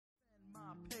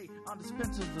On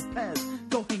dispensers of Pez,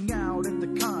 go hang out at the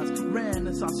cons,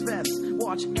 Renaissance fests,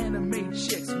 watch anime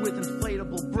chicks with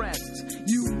inflatable breasts.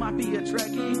 You might be a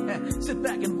Trekkie, sit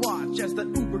back and watch as the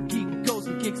uber geek goes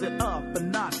and kicks it up a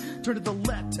notch. Turn to the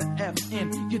letter F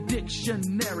in your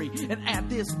dictionary and add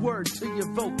this word to your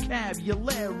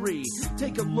vocabulary.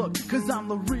 Take a look, cause I'm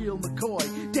the real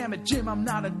McCoy. Damn it, Jim, I'm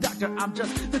not a doctor, I'm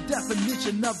just the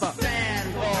definition of a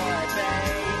fanboy,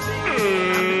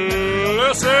 baby.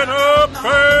 Listen up,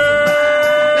 fanboy.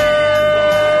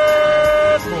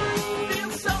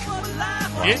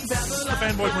 It's the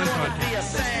Fanboy Planet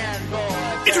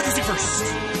Podcast. Introducing first,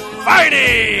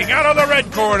 fighting out of the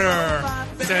red corner,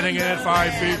 standing at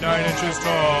 5 feet 9 inches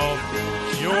tall,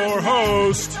 your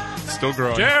host, still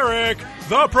growing, Derek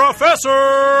the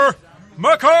Professor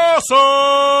McCawsome.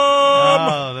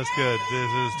 Oh, that's good.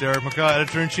 This is Derek McCaw,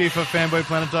 editor-in-chief of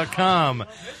FanboyPlanet.com.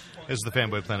 This is the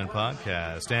Fanboy Planet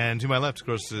Podcast. And to my left, of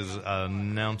course, is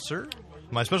announcer,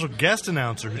 my special guest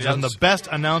announcer, who's done the best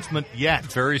announcement yet.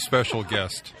 Very special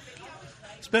guest.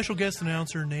 Special guest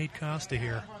announcer Nate Costa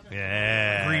here.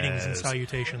 Yeah. Greetings and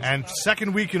salutations. And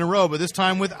second week in a row, but this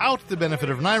time without the benefit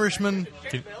of an Irishman.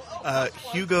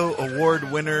 Hugo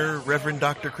Award winner, Reverend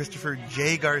Dr. Christopher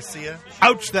J. Garcia.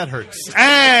 Ouch, that hurts.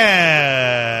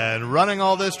 And running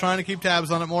all this, trying to keep tabs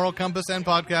on it, Moral Compass and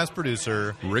podcast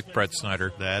producer Rick Brett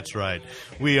Snyder. That's right.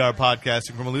 We are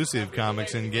podcasting from Elusive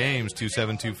Comics and Games,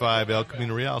 2725 El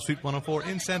Camino Real, Suite 104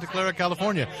 in Santa Clara,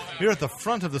 California. We're at the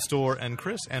front of the store, and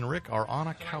Chris and Rick are on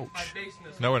a couch.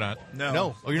 No, we're not.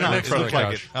 No. Oh, you're not. It looks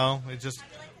like it. Oh, it's just...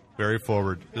 very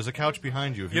forward. There's a couch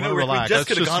behind you. If you want to relax, we just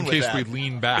that's just in case that. we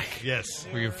lean back. Yes.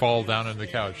 We can fall down on the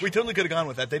couch. We totally could have gone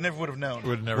with that. They never would have known.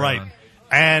 Would have never right. known.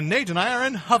 And Nate and I are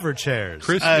in hover chairs.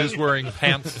 Chris is wearing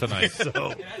pants tonight.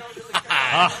 So.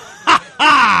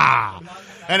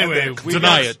 Anyway,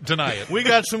 deny it. We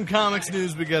got some comics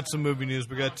news, we got some movie news,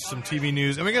 we got some TV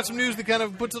news, and we got some news that kind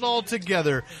of puts it all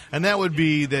together. And that would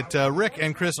be that Rick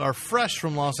and Chris are fresh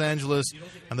from Los Angeles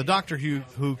and the Doctor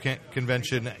Who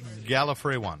convention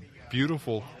Gallifrey 1.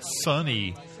 Beautiful,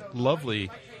 sunny,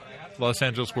 lovely Los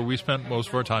Angeles, where we spent most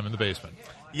of our time in the basement.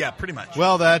 Yeah, pretty much.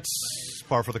 Well, that's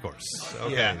par for the course.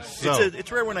 Okay, yeah. so it's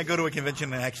rare when I go to a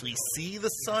convention and actually see the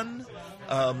sun.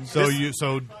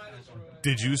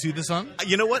 Did you see the sun?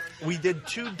 You know what? We did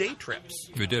 2 day trips.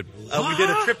 We did. We did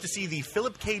a trip to see the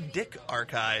Philip K. Dick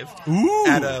archive Ooh.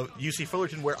 at UC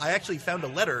Fullerton, where I actually found a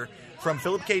letter from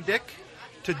Philip K. Dick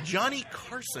to Johnny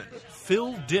Carson.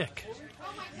 Phil Dick.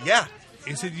 Yeah.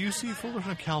 Is it UC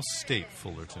Fullerton or Cal State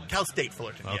Fullerton? Cal State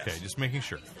Fullerton, yes. Okay, just making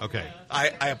sure. Okay.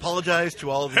 I apologize to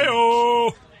all the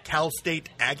Hey-o! Cal State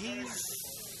Aggies,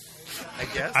 I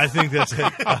guess. I think that's it.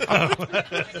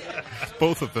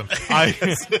 Both of them.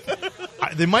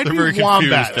 They might They're be very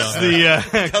Wombats.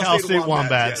 confused The Cal State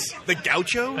Wombats. Yes. The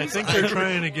Gauchos? I think they're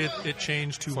trying to get it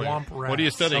changed to Womp Rat. What are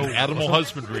you studying? Animal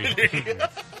husbandry.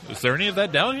 Is there any of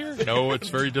that down here? No, it's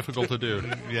very difficult to do.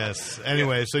 Yes.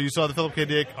 Anyway, so you saw the Philip K.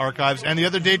 Dick archives, and the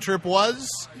other day trip was?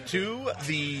 To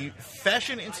the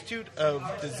Fashion Institute of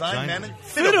Design Management.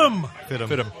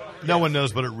 FITM. No one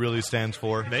knows what it really stands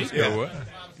for.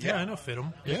 Yeah, I know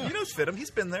FITM. Yeah. He knows FITM.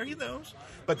 He's been there. He knows.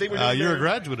 But they were. You're a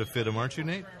graduate of FITM, aren't you,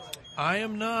 Nate? I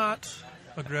am not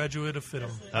a graduate of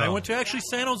FITM. I went to actually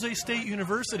San Jose State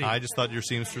University. I just thought your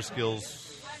seamstress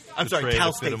skills. I'm sorry,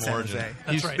 Cal State San origin. Jose.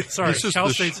 That's right. Sorry, Cal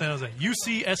State San Jose.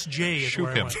 UCSJ is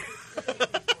where I went.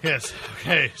 Yes.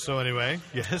 Okay. So anyway,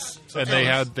 yes. So and they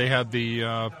had the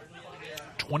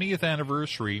 20th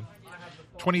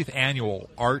annual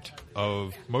Art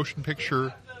of Motion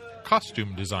Picture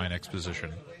Costume Design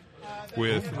Exposition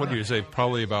with, what do you say,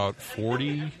 probably about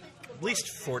 40? At least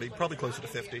 40, probably closer to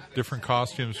 50. Different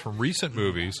costumes from recent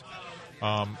movies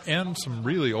and some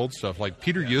really old stuff, like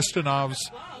Peter Ustinov's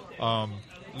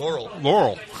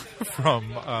Laurel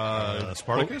from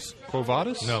Spartacus? Quo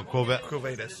Vadis? No,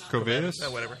 Quovatus.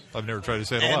 No, whatever. I've never tried to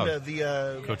say it aloud. And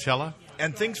Coachella?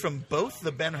 And things from both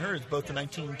the Ben-Hurs, both the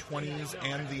 1920s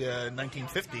and the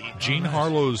 1950s. Jean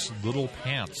Harlow's little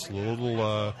pants,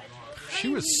 she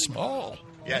was small.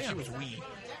 Yeah, Man. she was wee.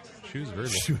 She was very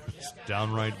She was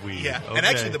downright wee. Yeah, okay. and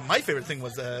actually my favorite thing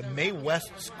was Mae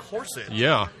West's corset.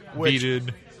 Yeah, which,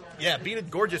 beaded. Yeah, beaded,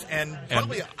 gorgeous, and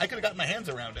probably I could have gotten my hands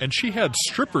around it. And she had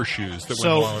stripper shoes that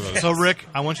went along with those. So, Rick,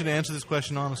 I want you to answer this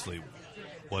question honestly.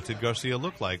 What did Garcia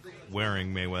look like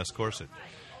wearing Mae West corset?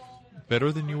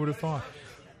 Better than you would have thought.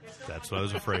 That's what I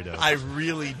was afraid of. I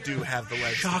really do have the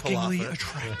legs shockingly to pull off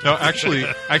attractive. No,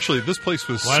 actually, this place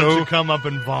was Why don't you come up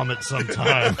and vomit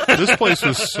sometime? This place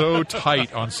was so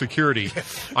tight on security.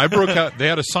 I broke out. They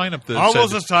had a sign up that almost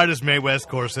said, as tight as Mae West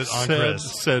corset on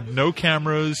Chris. Said no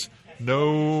cameras,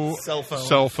 no Cell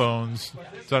phones.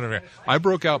 I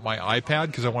broke out my iPad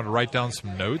because I wanted to write down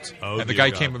some notes. And the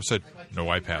guy came up and said, no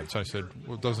iPads. I said,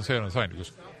 well, it doesn't say it on the sign. He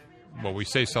goes, well, we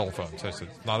say cell phones. I said,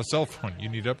 it's not a cell phone. You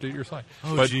need to update your sign.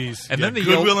 Oh, jeez. And then the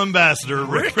Goodwill ambassador,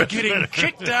 Rick getting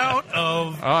kicked out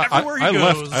of everywhere he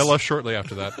goes. I left shortly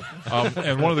after that.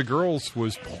 And one of the girls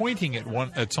was pointing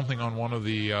at something on one of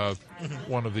the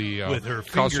with her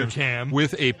costumes finger cam.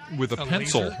 with a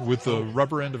pencil, laser? with the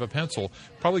rubber end of a pencil.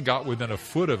 Probably got within a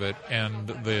foot of it, and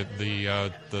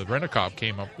the rent-a-cop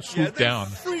came up, swooped down.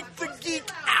 Freaked the geek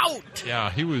out. Yeah,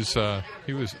 he was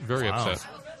very upset.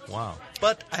 Wow.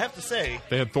 But I have to say,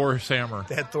 They had Thor's hammer.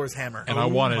 they had Thor's hammer. And I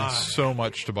wanted so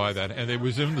much to buy that, and it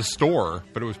was in the store,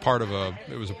 but it was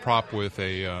it was a prop with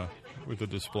a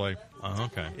display. Oh,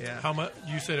 okay. Yeah. How much?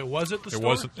 You said it was at the store? It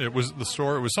wasn't. It was at the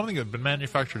store. It was something that had been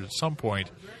manufactured at some point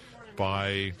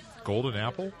by Golden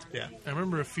Apple. Yeah. I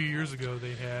remember a few years ago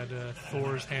they had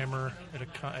Thor's hammer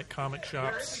at comic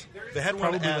shops. They had one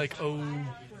Probably at, like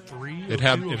 03. It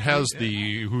 02, has 03.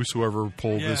 the whosoever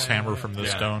pulled this Yeah, hammer yeah. from the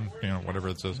stone, whatever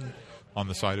it says on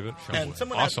the side of it. and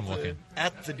someone Awesome looking.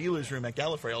 at the dealer's room at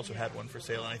Gallifrey also had one for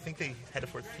sale, and I think they had it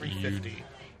for $350.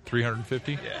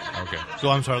 350. Yeah. Okay. So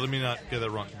I'm sorry, let me not get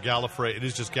that wrong. Gallifrey. It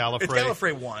is just Gallifrey. It's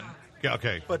Gallifrey 1, Yeah,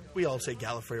 okay. but we all say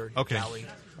Gallifrey or Okay. Galley.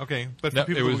 Okay. But No, for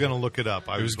people it who was- are going to look it up,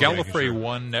 It was just making Gallifrey sure.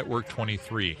 1 Network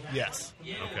 23 Yes.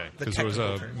 Okay. The because it was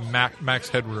a technical term. Max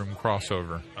Headroom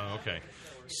crossover. Oh, okay.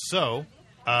 So,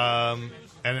 and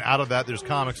out of that, there's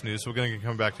comics news. So we're going to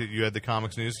come back to you. Had the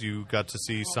comics news. You got to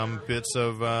see some bits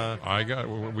of. I got.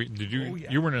 Did you? Oh,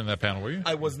 yeah. You weren't in that panel, were you?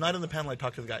 I was not in the panel. I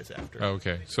talked to the guys after.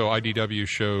 Okay, so IDW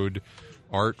showed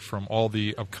art from all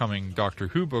the upcoming Doctor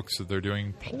Who books that they're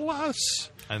doing, plus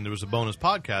And there was a bonus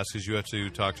podcast because you had to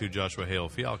talk to Joshua Hale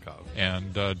Fialkov.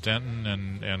 and Denton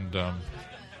and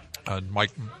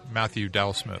Matthew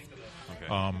Dowsmith.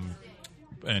 Okay.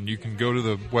 And you can go to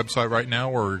the website right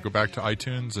now or go back to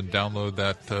iTunes and download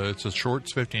that. It's a short,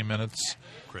 it's 15 minutes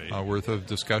Great. worth of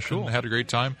discussion. Cool. Had a great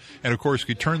time. And, of course,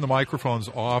 we turned the microphones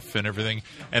off and everything,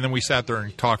 and then we sat there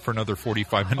and talked for another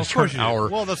 45 minutes Of or course an you did. hour.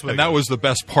 Well, that's what and it that is. was the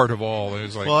best part of all. It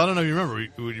was like, Well, I don't know if you remember.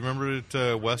 Would you remember at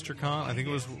WesterCon? I think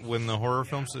it was when the horror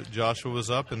films that Joshua was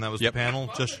up, and that was Yep. the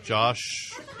panel. Just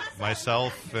Josh,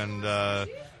 myself, and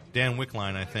Dan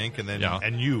Wickline, I think, and then Yeah.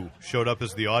 and you showed up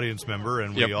as the audience member,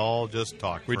 and Yep. we all just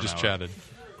talked. we for an just hour. chatted.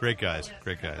 Great guys.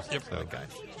 Great guys. Yep. So, Guys.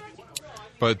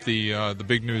 But the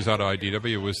big news out of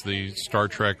IDW was the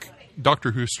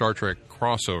Doctor Who Star Trek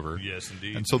crossover. Yes,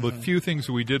 indeed. And so the few things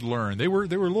we did learn, they were a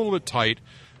little bit tight.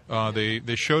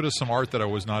 They showed us some art that I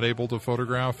was not able to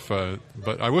photograph, but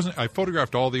I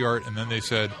photographed all the art, and then they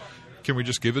said, "Can we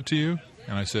just give it to you?"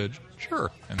 And I said,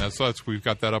 "Sure." And that's we've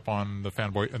got that up on the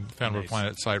Fanboy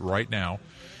Planet site right now.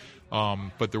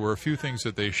 But there were a few things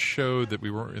that they showed that we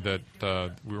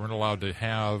weren't allowed to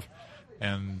have,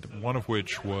 and one of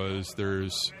which was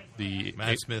there's the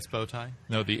Matt Smith's bow tie.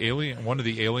 no, the alien. One of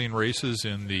the alien races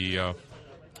in the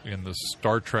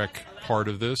Star Trek part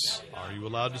of this. Are you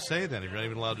allowed to say that? You're not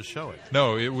even allowed to show it.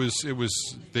 No, it was.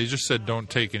 They just said don't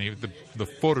take any. The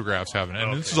photographs haven't,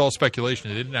 and this Okay. is all speculation.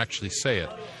 They didn't actually say it,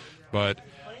 but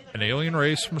an alien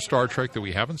race from Star Trek that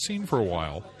we haven't seen for a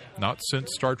while, not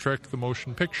since Star Trek: The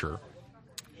Motion Picture,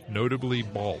 notably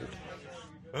bald.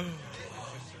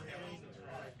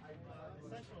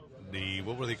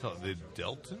 What were they called? The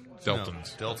Deltons?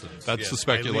 Deltons. No, Deltons. That's yes. the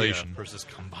speculation. Ilea versus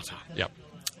Kambata. Yep.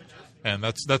 And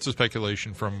that's a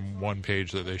speculation from one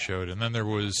page that they showed, and then there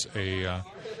was a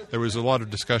lot of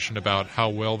discussion about how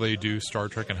well they do Star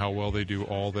Trek and how well they do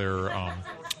all their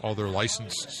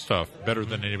licensed stuff better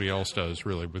than anybody else does,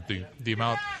 really, with the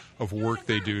amount of work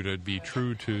they do to be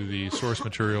true to the source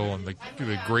material and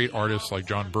the great artists like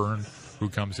John Byrne who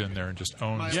comes in there and just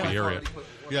owns the area.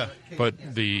 Yeah. But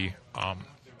the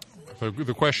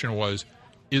question was,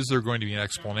 is there going to be an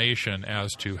explanation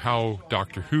as to how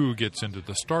Doctor Who gets into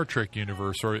the Star Trek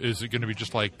universe, or is it going to be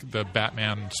just like the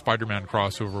Batman-Spider-Man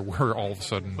crossover where all of a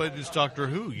sudden... But it's Doctor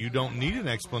Who. You don't need an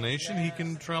explanation. He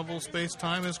can travel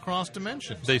space-time as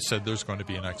cross-dimensions. They said there's going to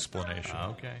be an explanation.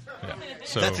 Okay. Yeah.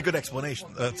 So That's a good explanation.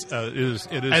 Though. That's it is.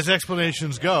 As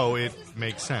explanations go, it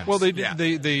makes sense. Well, Yeah.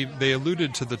 they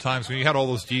alluded to the times when you had all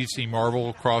those DC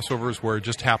Marvel crossovers where it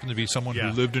just happened to be someone Yeah.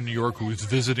 who lived in New York who was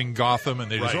visiting Gotham,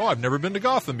 and they just, Right. I've never been to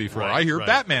Gotham before. Right, I hear right.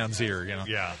 Batman's here.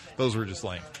 Yeah. Those were just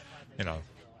lame.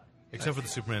 Except for the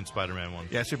Superman Spider-Man one.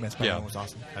 Yeah, Superman Spider-Man Yeah. was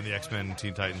awesome. And the X-Men and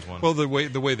Teen Titans one. Well, the way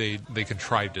they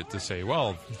contrived it to say,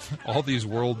 well, all these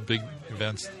world big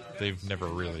events they've never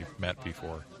really met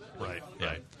before. right. Yeah.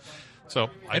 Right. So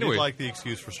I anyway, did like the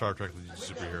excuse for Star Trek: The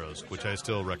Superheroes, which I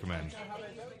still recommend.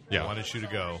 yeah. One issue to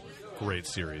go. Great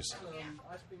series.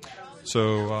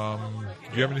 So,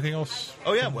 do you have anything else?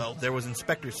 Oh, yeah. Well, there was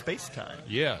Inspector Spacetime.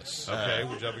 Yes. Okay,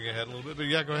 we're jumping ahead a little bit, but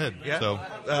yeah, go ahead. Yeah.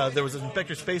 So, There was an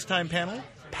Inspector Spacetime panel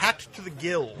packed to the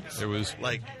gills. There was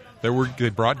like, they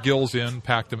brought gills in,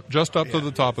 packed them just up to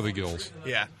the top of the gills.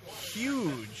 yeah,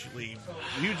 hugely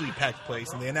packed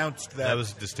place, and they announced that. that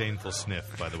was a disdainful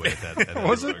sniff, by the way. At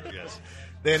Was it? Yes.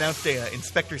 They announced a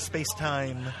Inspector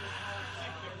Spacetime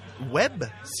web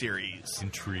series.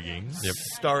 Intriguing. Yep.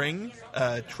 Starring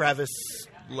Travis,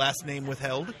 last name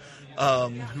withheld,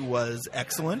 who was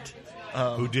excellent.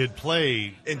 Who did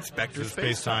play Inspector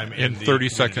Spacetime In the 30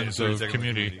 seconds of 30 seconds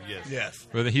Community. Yes. Yes.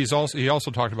 But he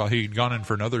also talked about he'd gone in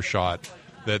for another shot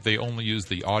that they only used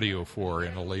the audio for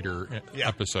in a later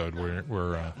episode where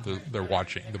they're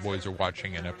watching. The boys are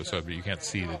watching an episode, but you can't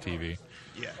see the TV.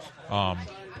 Yes.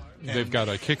 They've got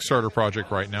a Kickstarter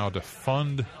project right now to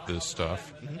fund this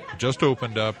stuff. Just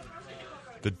opened up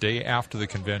the day after the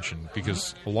convention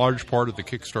because a large part of the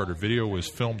Kickstarter video was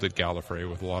filmed at Gallifrey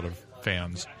with a lot of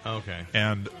fans. Okay.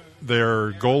 And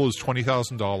their goal is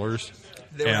 $20,000.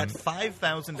 They were at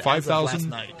 5,000 as of last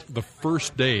night. The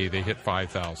first day they hit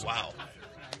 5,000. Wow.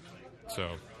 So,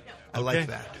 I like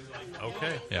that.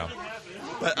 Okay. yeah.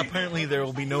 But apparently there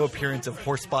will be no appearance of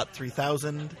Horsespot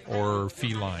 3000 Or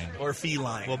Feline. or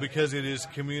Feline. Well, because it is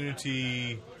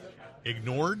community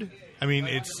ignored. I mean,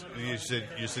 you said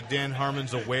Dan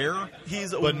Harmon's aware,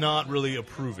 but not really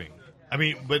approving. I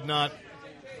mean, but not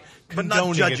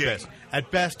condoning judging. at best.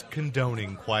 At best,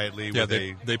 condoning quietly. Yeah,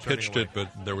 with they pitched it,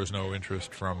 but there was no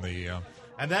interest from the...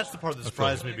 And that's the part that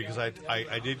surprised me because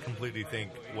I did completely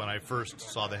think when I first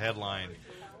saw the headline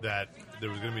that there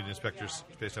was going to be an Inspector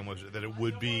Spacetime website, that it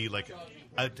would be like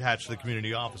attached to the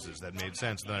community offices. That made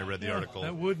sense. And then I read the article.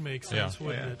 That would make sense,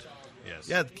 wouldn't it? Yes.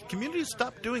 Yeah, communities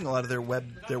stopped doing a lot of their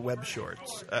web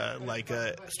shorts, like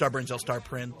Starburns, El Star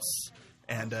Prince,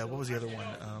 and what was the other one?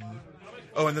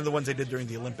 And then the ones they did during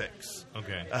the Olympics.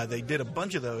 Okay. They did a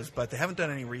bunch of those, but they haven't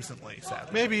done any recently, sadly.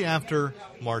 Maybe after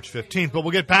March 15th, but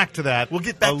we'll get back to that. We'll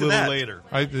get back a to little that. later.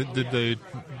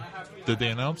 Did they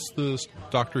announce the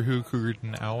Doctor Who Cougar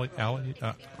and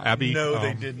Abby? No,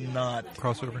 they did not.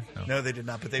 Crossover? No, they did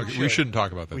not. But they Okay, we shouldn't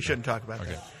talk about that. We then. shouldn't talk about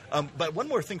Okay. that. But one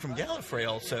more thing from Gallifrey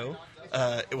also.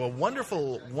 A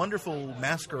wonderful, wonderful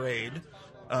masquerade.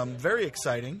 Very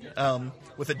exciting.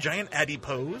 With a giant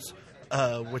adipose,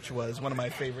 which was one of my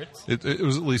favorites. It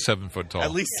was at least 7 foot tall.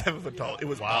 At least 7 foot tall. It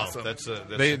was awesome. That's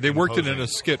They worked it in imposing. a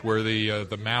skit where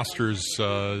the Master's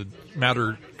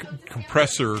matter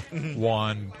compressor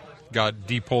wand got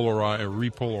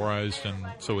repolarized, and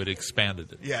so it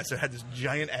expanded it. Yeah, so it had this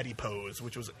giant adipose,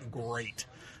 which was great.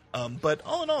 But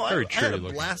all in all, I Very had a cheery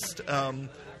looking. blast.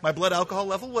 My blood alcohol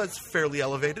level was fairly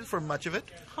elevated for much of it.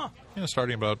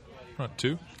 Starting about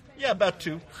 2. Yeah, about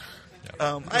 2.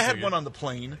 Yeah. I had one on the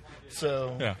plane,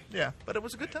 so Yeah. but it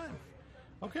was a good time.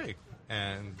 Okay.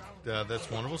 And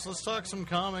that's wonderful. So let's talk some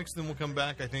comics, then we'll come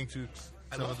back, I think, to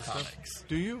some love of the stuff. comics.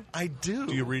 Do you? I do.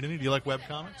 Do you read any? Do you like web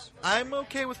comics? I'm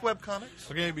okay with webcomics.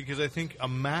 Okay, because I think a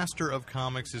master of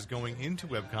comics is going into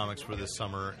webcomics for this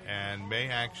summer and may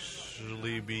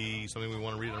actually be something we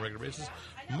want to read on a regular basis.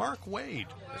 Mark Waid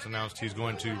has announced he's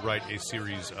going to write a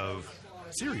series of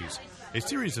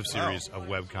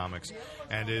webcomics,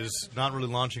 and is not really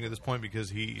launching at this point because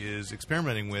he is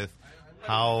experimenting with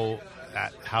how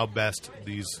best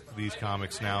these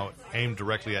comics now aim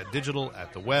directly at digital,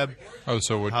 at the web. Oh,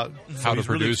 so how to he's really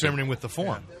produce experimenting with the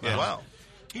form. Yeah. Wow.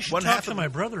 You should One talk half to of my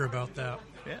brother about that.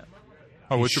 Yeah.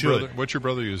 Oh, should. what's your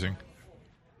brother using?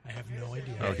 I have no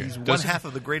idea. Okay. He's one Doesn't- half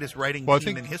of the greatest writing Well, I team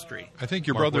think- in history. I think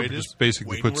your Mark brother Waid just is?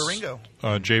 basically Waid and puts Waringo.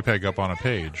 JPEG up on a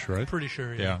page, right? Pretty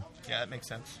sure. Yeah. Yeah, that makes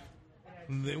sense.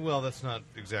 Well, that's not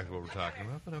exactly what we're talking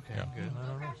about, but okay, Yeah. good. I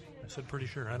don't know. I said pretty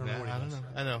sure. I don't know what he I don't does. know.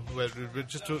 I know, but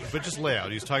just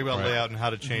layout. He's talking about Right. layout and how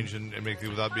to change and make it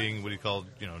without being what he called,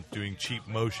 doing cheap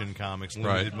motion comics,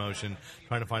 limited Right. motion,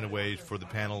 trying to find a way for the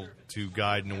panel to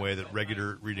guide in a way that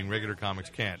reading regular comics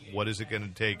can't. What is it going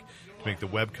to take to make the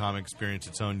web comic experience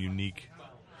its own unique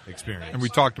experience? And we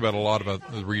talked about a lot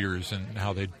about the readers and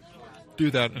how they do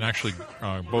that, and actually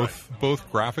both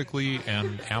graphically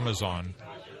and Amazon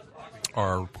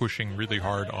are pushing really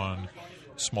hard on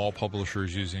small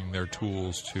publishers using their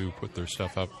tools to put their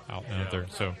stuff out there.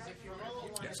 So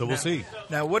we'll see.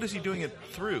 Now, what is he doing it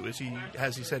through? Is he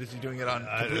doing it on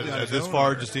completely on his This own,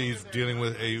 far, or- just he's dealing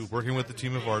with working with a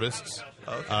team of artists.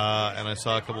 And I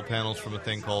saw a couple panels from a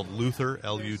thing called Luther,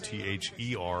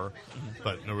 Luther,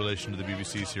 but no relation to the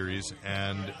BBC series.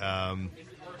 And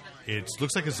it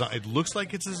looks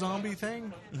like it's a zombie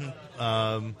thing.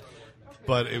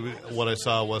 But what I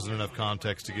saw wasn't enough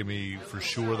context to give me for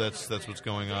sure that's what's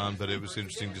going on. But it was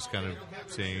interesting just kind of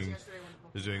seeing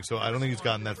is doing. So I don't think he's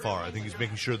gotten that far. I think he's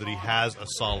making sure that he has a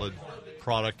solid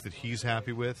product that he's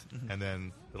happy with, and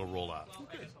then it'll roll out.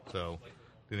 So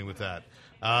dealing with that.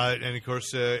 And of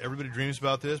course, everybody dreams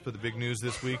about this, but the big news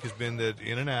this week has been that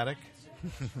in an attic.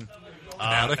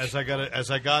 Attic? I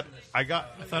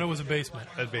thought it was a basement.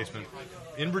 A basement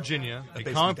in Virginia, a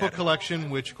basement comic book attic. collection,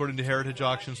 which according to Heritage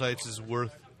Auction Sites is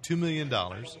worth $2 million.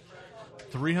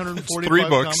 345 3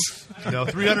 books. No,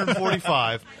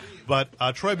 345.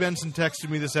 But Troy Benson texted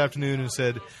me this afternoon and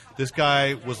said this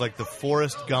guy was like the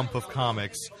Forrest Gump of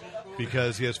comics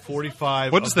because he has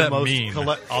 45. What does of the that most mean?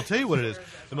 I'll tell you what it is.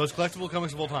 The most collectible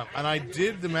comics of all time. And I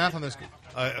did the math on this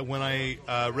when I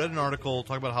read an article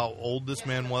talking about how old this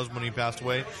man was when he passed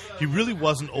away. He really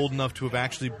wasn't old enough to have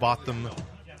actually bought them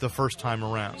the first time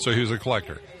around. So he was a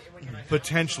collector.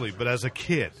 Potentially, but as a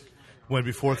kid, when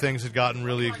before things had gotten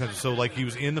really expensive. So like he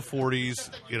was in the 40s,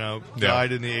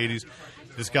 died in the 80s.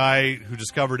 This guy who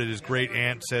discovered it, his great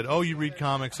aunt said, "Oh, you read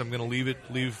comics? I'm going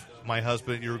to leave my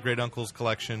husband, your great uncle's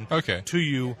collection, to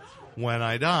you when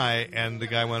I die." And the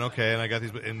guy went, "Okay." And I got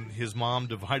these, and his mom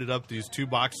divided up these 2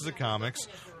 boxes of comics,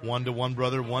 one to one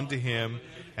brother, one to him.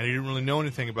 And he didn't really know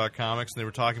anything about comics. And they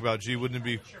were talking about, "Gee, wouldn't it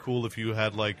be cool if you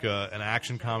had like an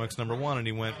Action Comics #1?" And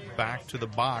he went back to the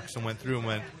box and went through and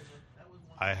went,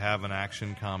 "I have an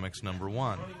Action Comics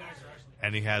 #1."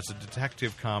 And he has a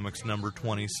Detective Comics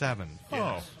 #27.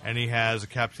 Oh. And he has a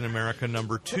Captain America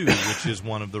 #2, which is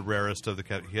one of the rarest of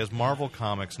the... He has Marvel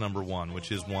Comics #1,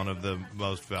 which is one of the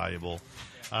most valuable.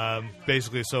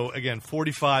 Basically, so again,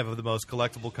 45 of the most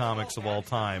collectible comics of all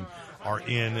time are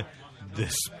in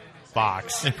this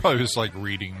box. He probably was like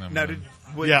reading them. Now,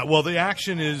 Yeah, well, the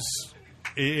action is...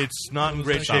 It's not in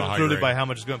great shape, Not high clearly grade. by how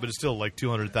much it's going, but it's still like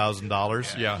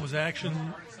 $200,000. Yeah. Was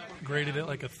Action graded at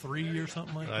like a 3 or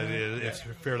something like that? It's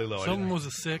fairly low. Something was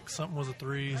a 6, something was a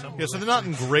 3. Something Yeah, was so a they're not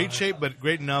in 3. great shape, but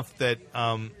great enough that,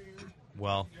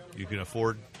 you can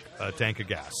afford a tank of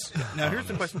gas. Now, here's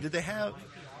the question. Did they have...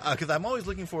 Because I'm always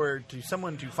looking for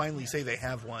someone to finally say they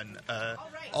have one.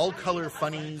 All Color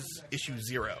Funnies issue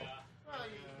 0.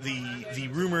 The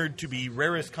rumored to be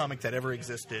rarest comic that ever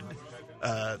existed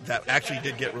that actually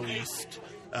did get released.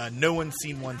 No one's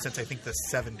seen one since, I think, the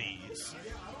 70s.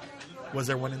 Was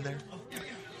there one in there?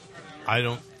 I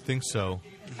don't think so.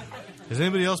 Is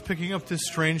anybody else picking up this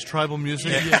strange tribal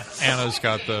music? Yes. Anna's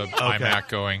got the iMac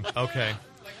going. Okay.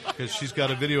 Because she's got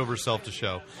a video of herself to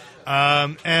show.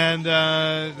 And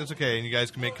that's okay, and you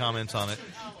guys can make comments on it.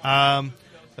 I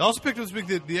also picked up this week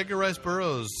that the Edgar Rice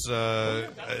Burroughs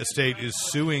estate is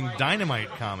suing Dynamite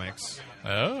Comics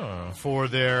for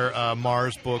their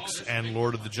Mars books and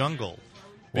Lord of the Jungle.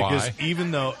 Because Why?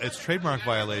 even though it's trademark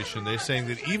violation, they're saying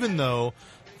that even though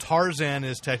Tarzan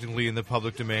is technically in the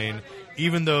public domain,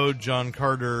 even though John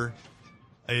Carter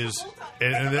is,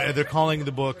 and they're calling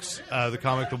the books, the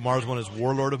comic book Mars one is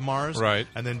Warlord of Mars, Right.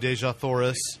 And then Deja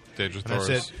Thoris. Deja And that's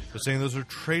Thoris. it. They're saying those are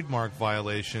trademark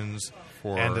violations,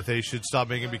 For and that they should stop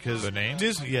making because the name?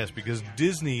 Disney, yes, because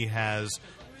Disney has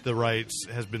the rights,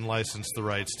 has been licensed the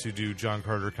rights to do John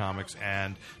Carter comics,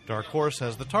 and Dark Horse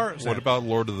has the Tarzan. What about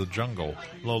Lord of the Jungle?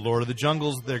 Well, Lord of the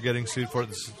Jungles? They're getting sued for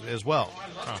it as well.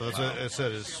 So that's what it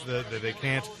said, is that they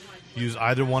can't use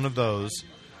either one of those.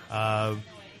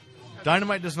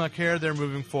 Dynamite does not care. They're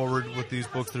moving forward with these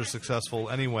books. They're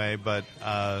successful anyway, but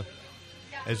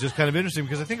it's just kind of interesting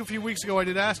because I think a few weeks ago I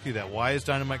did ask you that. Why is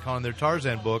Dynamite calling their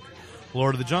Tarzan book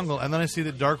Lord of the Jungle? And then I see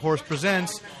that Dark Horse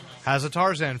Presents has a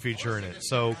Tarzan feature in it.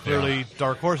 So clearly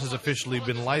Dark Horse has officially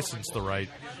been licensed the right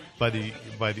by the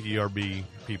ERB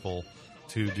people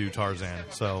to do Tarzan.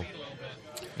 So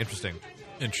interesting.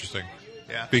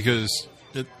 Yeah. Because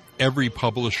every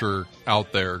publisher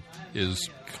out there is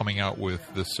coming out with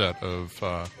this set of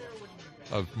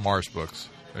Mars books.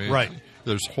 I mean, Right.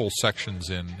 There's whole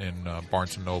sections in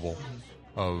Barnes & Noble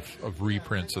of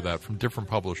reprints of that from different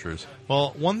publishers.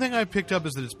 Well, one thing I picked up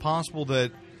is that it's possible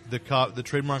that the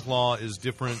trademark law is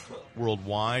different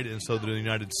worldwide, and so that in the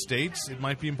United States it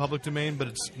might be in public domain, but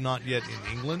it's not yet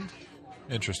in England.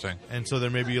 Interesting. And so there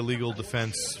may be a legal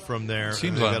defense from there.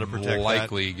 Seems and they've got to protect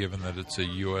unlikely given that it's a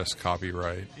U.S.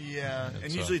 copyright. Yeah,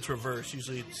 and usually it's reverse.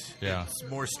 Usually it's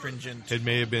more stringent. It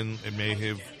may have been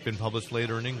published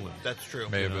later in England. That's true.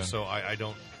 May have been. So I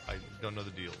don't know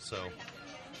the deal. So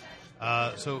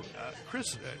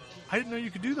Chris, I didn't know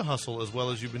you could do the hustle as well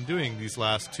as you've been doing these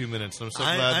last 2 minutes. I'm so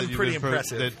glad I'm that you've pretty been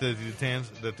impressive.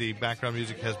 that the background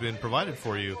music has been provided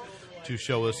for you to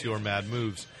show us your mad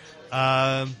moves.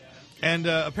 And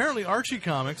apparently Archie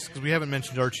Comics, because we haven't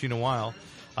mentioned Archie in a while,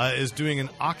 is doing an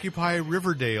Occupy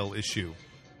Riverdale issue.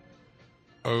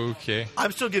 Okay.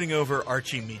 I'm still getting over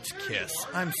Archie Meets Kiss.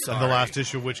 I'm sorry. The last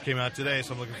issue of which came out today,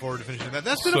 so I'm looking forward to finishing that.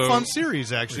 That's been a So- fun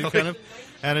series, actually, kind of.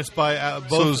 And it's by both.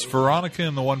 So is Veronica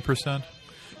in the 1%?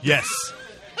 Yes.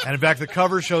 And in fact, the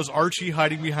cover shows Archie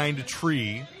hiding behind a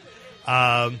tree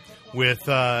with...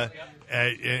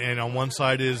 and on one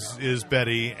side is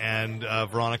Betty, and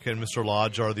Veronica and Mr.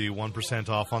 Lodge are the 1%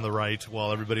 off on the right,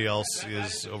 while everybody else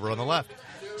is over on the left.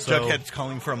 So Jughead's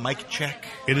calling for a mic check.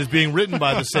 it is being written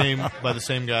by the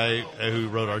same guy who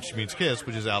wrote Archie Meets Kiss,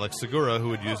 which is Alex Segura,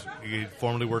 who he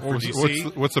formerly worked for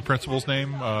DC. What's the principal's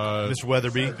name? Mr.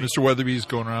 Weatherby. Mr. Weatherby's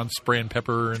going around spraying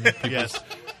pepper and people.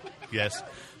 Yes.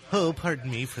 Oh, pardon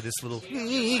me for this little...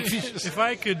 If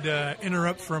I could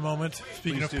interrupt for a moment,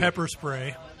 speaking Please of do. pepper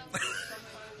spray.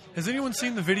 Has anyone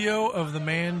seen the video of the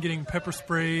man getting pepper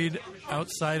sprayed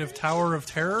outside of Tower of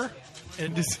Terror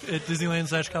at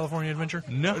Disneyland / California Adventure?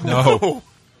 No.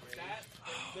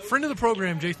 Friend of the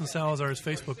program, Jason Salazar's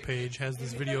Facebook page, has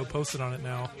this video posted on it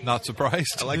now. Not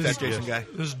surprised. I like that Jason guy.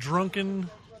 This drunken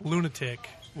lunatic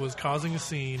was causing a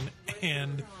scene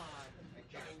and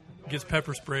gets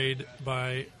pepper sprayed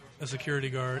by a security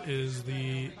guard. It is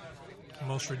the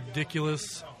most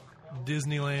ridiculous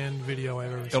Disneyland video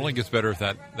I've ever It seen. only gets better if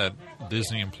that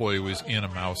Disney employee was in a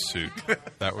mouse suit.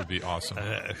 That would be awesome.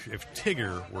 if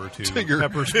Tigger were to Tigger.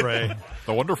 pepper spray...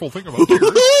 The wonderful thing about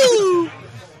Tigger.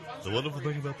 The wonderful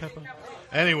thing about Peppa.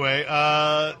 Anyway,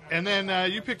 and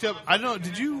then you picked up... I don't know,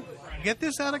 did you get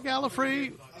this out of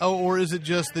Gallifrey? Oh, or is it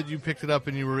just that you picked it up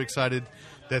and you were excited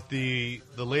that the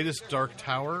latest Dark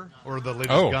Tower, or the latest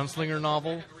Gunslinger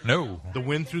novel, No. The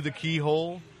Wind Through the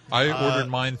Keyhole... I ordered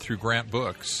mine through Grant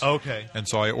Books. Okay. And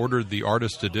so I ordered the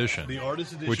artist edition. The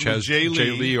artist edition, which with has Jay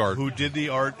Lee art. who did the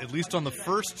art, at least on the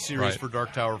first series Right. for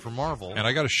Dark Tower for Marvel. And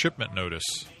I got a shipment notice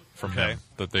from Okay. them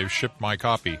that they've shipped my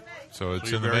copy. So it's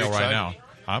you're in the very mail right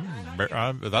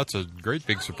excited. now. That's a great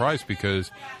big surprise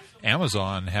because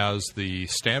Amazon has the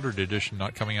standard edition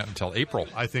not coming out until April.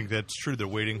 I think that's true. They're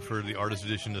waiting for the artist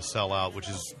edition to sell out, which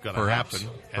is going to Perhaps.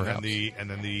 happen. Perhaps. And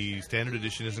then the standard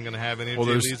edition isn't going to have any. Well,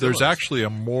 of Jay Lee's there's villains. actually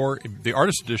the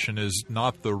artist edition is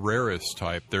not the rarest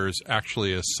type. There's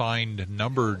actually a signed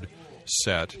numbered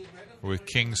set with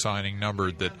King signing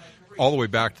numbered that all the way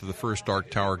back to the first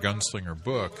Dark Tower Gunslinger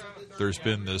book. There's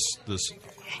been this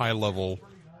high level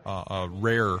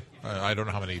rare. I don't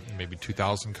know how many, maybe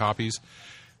 2,000 copies.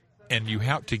 And you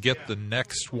have to get the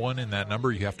next one in that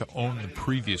number. You have to own the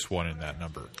previous one in that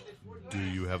number. Do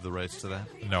you have the rights to that?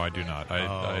 No, I do not.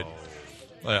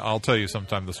 I'll tell you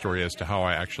sometime the story as to how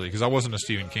I actually, because I wasn't a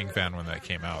Stephen King fan when that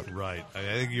came out. Right. I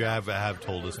think you have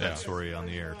told us Yeah. that story on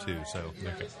the air too. So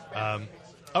Okay.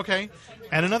 okay,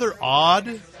 and another odd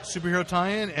superhero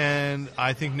tie-in, and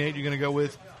I think Nate, you're going to go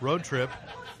with Road Trip.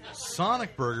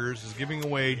 Sonic Burgers is giving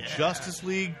away Justice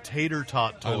League Tater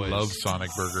Tot I toys. love Sonic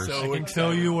Burgers. So I can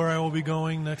tell you where I will be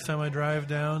going next time I drive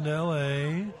down to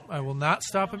L.A. I will not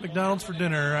stop at McDonald's for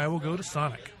dinner. I will go to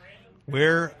Sonic.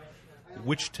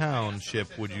 Which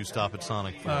township would you stop at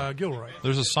Sonic for? Gilroy.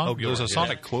 There's a Sonic. Gilroy, There's a yeah.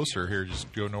 Sonic closer here.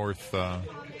 Just go north.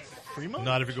 Fremont?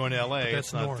 Not if you're going to L.A. That's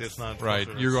It's not. north. It's not Right,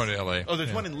 you're going to L.A. Oh, there's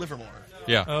Yeah. one in Livermore.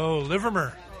 Yeah, Oh,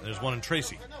 Livermore. There's one in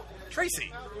Tracy.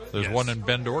 Tracy. there's yes. one in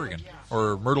Bend, Oregon,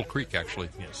 or Myrtle Creek, actually.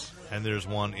 Yes, and there's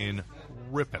one in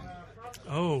Ripon.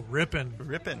 Oh, Ripon.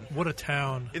 Ripon. What a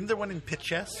town. Isn't there one in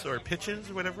Pitches or Pitches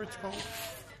or whatever it's called?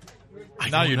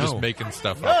 Now don't you're know. just making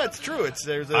stuff No, up. it's true.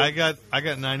 There's a I got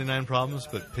 99 problems,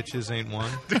 but pitches ain't one.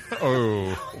 Oh,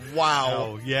 wow.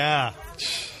 Oh yeah,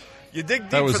 You dig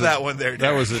deep that was for that one there. That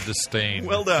Derek. was a disdain.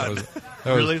 Well done.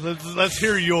 That was- really? Let's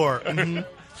hear your. Mhm.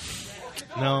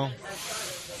 No,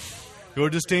 your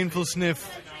disdainful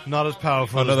sniff not as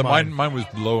powerful. Oh, no, as mine. mine was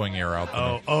blowing air out.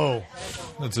 Oh,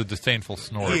 That's a disdainful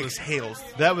snort. He exhales.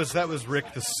 that was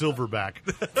Rick the Silverback.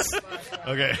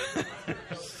 Okay,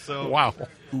 so Wow.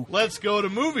 let's go to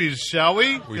movies, shall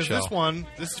we? Because shall.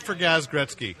 this is for Gaz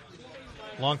Gretzky,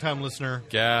 longtime listener,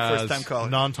 Gaz. First time caller.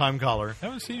 non-time caller.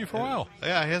 Haven't seen you for a while.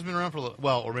 Yeah, he has been around for a little.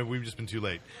 Well, or maybe we've just been too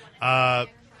late. I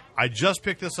just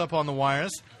picked this up on the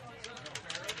wires.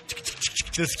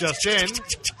 This just in.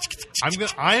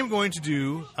 I am going to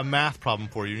do a math problem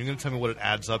for you. You're going to tell me what it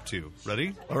adds up to.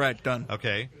 Ready? All right, done.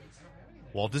 Okay.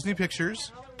 Walt Disney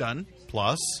Pictures Done.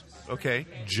 plus Okay.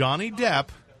 Johnny Depp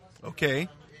Okay.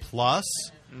 plus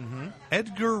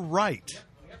Edgar Wright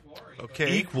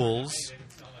Okay. equals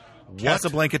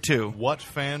Casablanca 2. what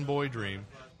fanboy dream?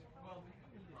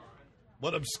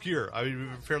 What obscure? I mean,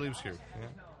 fairly obscure.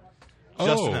 Yeah.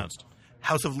 Just Oh. announced.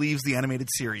 House of Leaves, the animated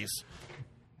series.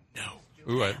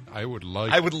 Ooh, I would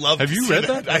like. I would love Have to you see read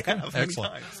that. that? I have many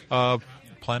Excellent. times.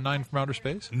 Plan 9 from Outer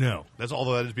Space? No,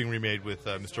 although that is being remade with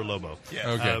Mr. Lobo. Yeah.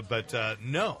 Okay. But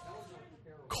no.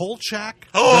 Kolchak,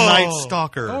 Oh! the Night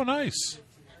Stalker. Oh, nice.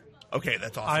 Okay,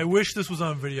 that's awesome. I wish this was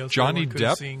on video. So Johnny everyone could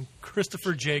have Depp? seen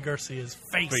Christopher J. Garcia's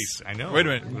face. I know. Wait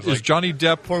a It minute. was Is like- Johnny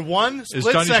Depp for one is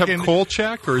split Johnny second? Depp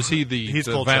Kolchak, or is he the He's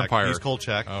the Kolchak. vampire? He's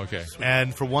Kolchak. Oh, okay.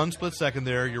 And for one split second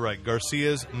there, you're right.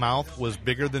 Garcia's mouth was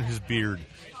bigger than his beard.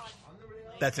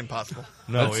 That's impossible.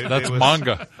 No, That's it was,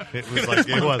 manga. It was like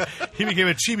it was. He became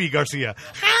a chibi Garcia.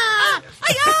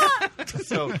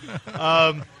 So,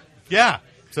 yeah.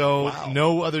 So Wow.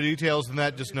 no other details than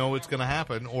that. Just know it's going to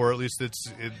happen, or at least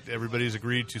everybody's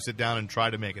agreed to sit down and try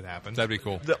to make it happen. That'd be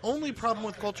cool. The only problem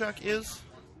with Kolchak is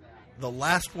the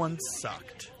last one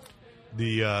sucked.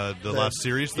 The last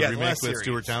series, the yeah, the remake last with series.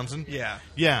 Stuart Townsend. Yeah.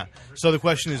 Yeah. So the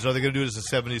question is, are they going to do it as a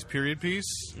 70s period piece?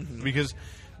 Mm-hmm.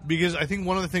 Because I think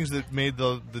one of the things that made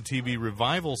the TV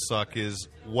revival suck is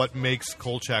what makes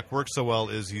Kolchak work so well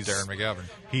is he's Darren McGavin.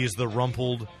 He's the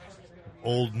rumpled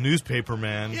old newspaper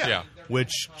man, Yeah.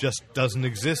 which just doesn't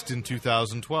exist in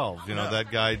 2012. You know, No.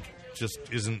 that guy just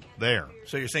isn't there.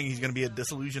 So you're saying he's going to be a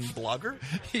disillusioned blogger?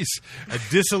 He's A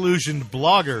disillusioned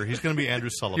blogger. He's going to be Andrew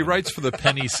Sullivan. he writes for the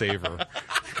Penny Saver.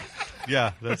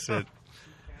 Yeah, that's it.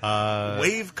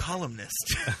 Wave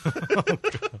columnist.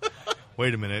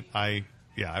 Wait a minute. I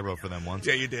wrote for them once.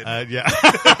 Yeah, you did. Yeah.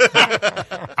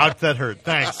 Ouch, that hurt.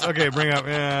 Thanks. Okay, bring up.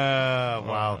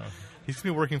 Wow. He's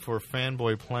going to be working for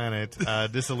Fanboy Planet,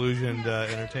 disillusioned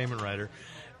entertainment writer.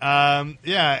 And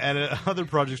other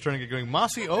projects trying to get going.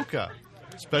 Masi Oka,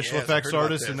 special Yes, effects heard about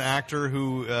artist this. and actor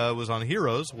who was on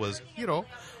Heroes,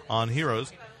 on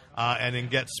Heroes, and in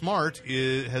Get Smart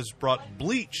has brought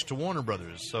Bleach to Warner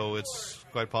Brothers. So it's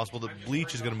quite possible that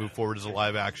Bleach is going to move forward as a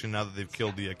live action now that they've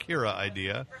killed the Akira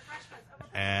idea.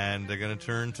 And they're going to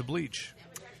turn to Bleach.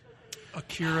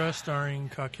 Akira starring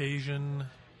Caucasian.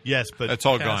 Yes, but That's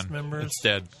all Cast gone. members. It's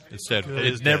dead. It's dead. Good.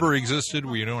 It It's never existed.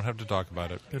 We don't have to talk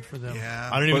about it. Good for them. Yeah.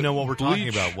 I don't even But know what we're talking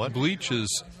Bleach- about. What? Bleach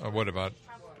is what about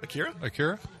Akira?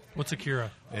 Akira? What's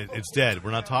Akira? It's dead.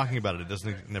 We're not talking about it. It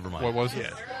doesn't. Never mind. What was it?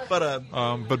 Yeah.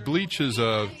 But But Bleach is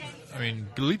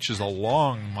Bleach is a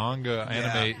long manga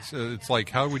anime. Yeah. So it's like,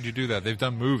 how would you do that? They've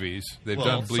done movies. They've Well,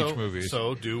 done Bleach so, movies.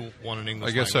 So do one in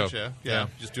English I guess language. so. Yeah. Yeah.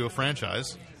 Just do a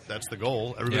franchise. That's the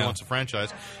goal. Everybody Yeah. wants a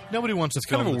franchise. Nobody wants It's a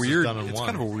film kind of a that's weird. done in It's one.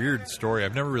 kind of a weird story.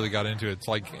 I've never really got into it. It's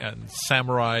like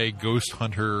samurai, ghost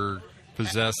hunter,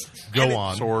 possessed, Go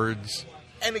on. swords.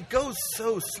 and it goes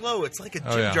so slow. It's like a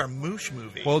Jim yeah. Jarmusch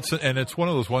movie. Well, it's one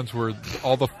of those ones where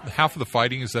half of the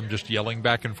fighting is them just yelling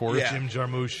back and forth. Yeah. Jim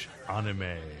Jarmusch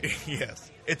anime.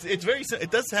 Yes, it's very.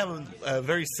 It does have a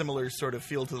very similar sort of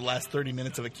feel to the last 30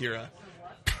 minutes of Akira.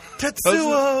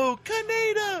 Tetsuo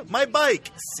Kaneda, my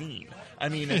bike scene. I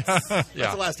mean, it's that's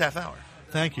Yeah. the last half hour.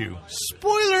 Thank you.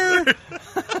 Spoiler.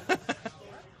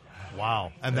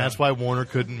 Wow, and that's why Warner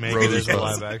couldn't make it as a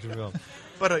live action film.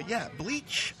 But yeah,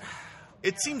 Bleach.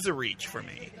 It seems a reach for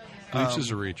me. Bleach is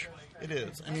a reach. It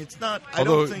is. I mean, it's not. I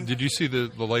Although, don't think did you see the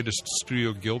latest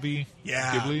Studio Ghibli?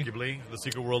 Yeah. Ghibli, Ghibli, The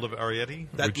Secret World of Arietti.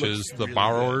 that which looks is the really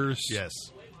borrowers. Yes.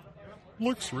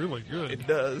 Looks really good. good. It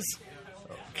does.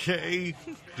 Okay.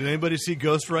 Did anybody see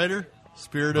Ghost Rider?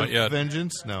 Spirit Not of yet.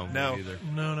 Vengeance? No, No. me either.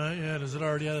 No, not yet. Is it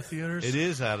already out of theaters? It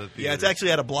is out of theaters. Yeah, it's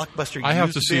actually at a Blockbuster. I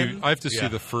have to used see. bin. I have to see Yeah.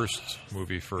 the first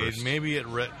movie first. It may be at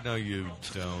No, you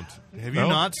don't. Have you No?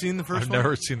 not seen the 1st I've one?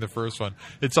 never seen the first one.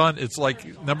 It's on. It's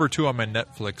like number 2 on my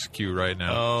Netflix queue right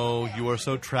now. Oh, you are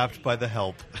so trapped by the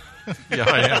help. Yeah,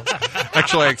 I am.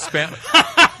 Actually, I expand.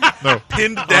 No,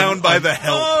 pinned down by the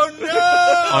help.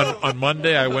 Oh, no! on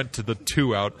Monday I went to the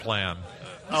 2-out plan.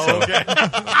 Oh, okay.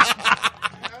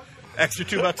 Extra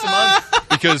 $2 a month.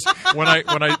 Because when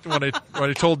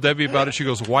I told Debbie about it, she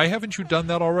goes, "Why haven't you done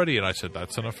that already?" And I said,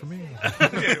 "That's enough for me."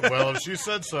 Well, if she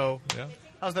said so. Yeah.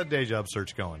 How's that day job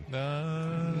search going?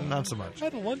 Not so much. I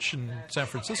had a lunch in San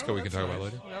Francisco. We can talk about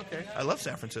later. Okay. I love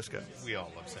San Francisco. We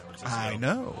all love San Francisco. I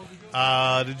know.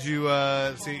 Did you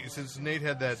see? Since Nate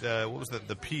had that, what was that?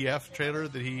 The PF trailer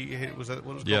that he was that?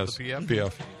 What was it Yes, called? The PF.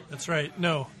 PF. That's right.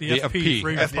 No, the The FP. FP.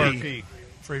 Fraser FP. Park. FP.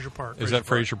 Fraser Park. Is that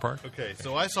Fraser Park? Okay,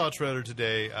 so I saw a trailer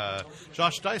today.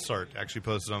 Josh Dysart actually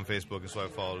posted on Facebook, and so I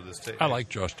followed this. I like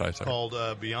Josh Dysart. Called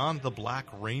Beyond the Black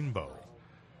Rainbow.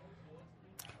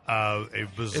 A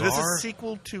bizarre. Is this a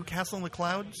sequel to Castle in the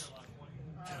Clouds?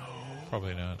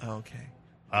 Probably not. Oh, okay.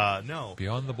 No.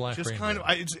 Beyond the Black Just Rainbow.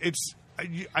 kind of.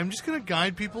 I'm just going to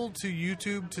guide people to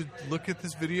YouTube to look at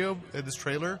this video, this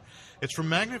trailer. It's from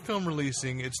Magnet Film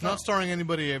Releasing. It's not starring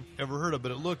anybody I've ever heard of,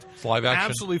 but it looked It's live action.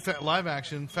 absolutely live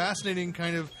action, fascinating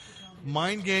kind of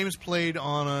mind games played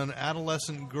on an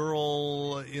adolescent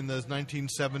girl in the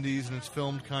 1970s, and it's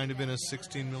filmed kind of in a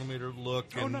 16 millimeter look.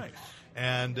 And, nice.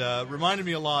 And reminded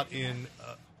me a lot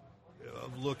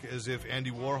look as if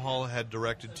Andy Warhol had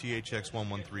directed THX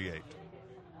 1138.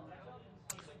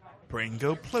 Brain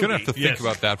go plody. Gonna have to think Yes.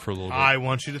 about that for a little bit. I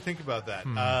want you to think about that.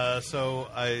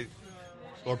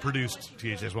 Or produced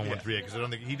THX 1138 because I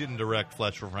don't think he didn't direct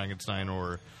Flesh for Frankenstein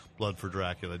or Blood for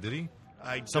Dracula, did he?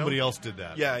 Somebody else did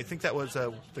that. Yeah, I think that was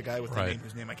the guy with the Right. name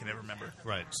whose name I can never remember.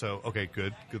 Right. So okay,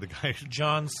 good. The guy.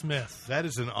 John Smith. That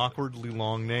is an awkwardly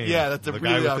long name. Yeah, that's a the really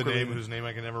guy with the awkwardly name long- whose name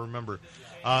I can never remember.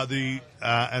 And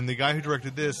the guy who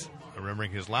directed this,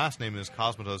 remembering his last name is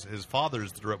Cosmatos. His father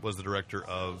was the director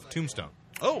of Tombstone.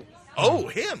 Oh,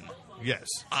 him. Yes.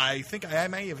 I think I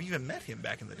may have even met him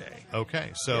back in the day.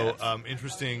 Okay. So Yes.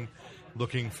 interesting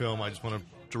looking film. I just want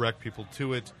to direct people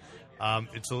to it.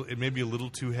 It may be a little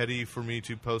too heady for me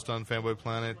to post on Fanboy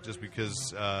Planet just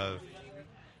because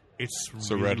it's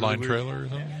It's a really, red line really trailer or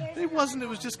something? It wasn't. It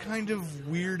was just kind of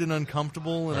weird and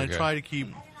uncomfortable, and Okay. I try to keep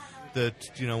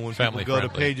when Family people go to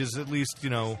friendly. pages, at least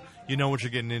you know what you're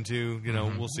getting into.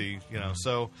 We'll see.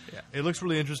 So it looks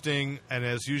really interesting, and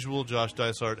as usual, Josh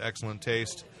Dysart, excellent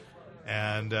taste,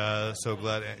 and so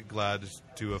glad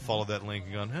to follow that link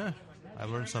and gone, I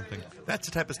learned something. That's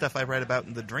the type of stuff I write about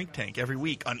in the Drink Tank every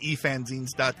week on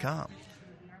efanzines.com.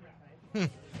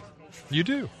 You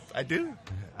do. I do.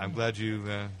 I'm glad you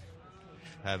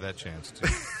had that chance to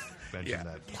mention Yeah.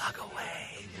 that. Plug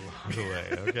away.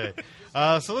 Okay.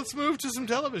 So let's move to some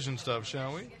television stuff,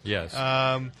 shall we? Yes.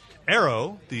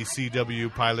 Arrow, the CW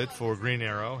pilot for Green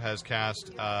Arrow, has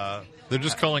cast. They're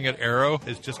just calling it Arrow.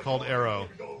 It's just called Arrow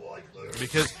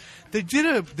because they did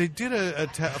a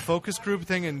focus group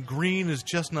thing, and Green is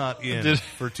just not in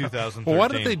for 2013. Well, why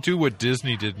don't they do what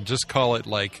Disney did and just call it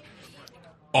like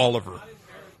Oliver?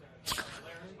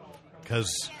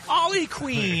 Because Ollie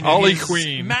Queen. Ollie His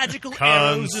Queen. Magical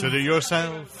arrows. consider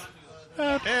yourself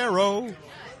Arrow.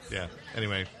 Yeah.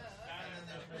 Anyway,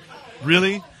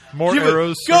 really More Give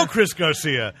arrows. Go, sir? Chris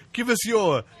Garcia. Give us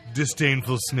your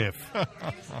disdainful sniff.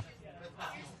 Well,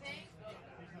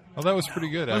 that was pretty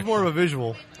good. It was Actually. more of a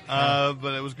visual,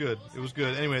 but it was good. It was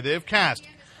good. Anyway, they have cast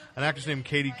an actress named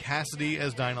Katie Cassidy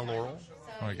as Dinah Laurel,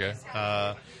 Okay.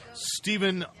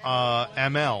 Stephen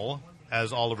Amell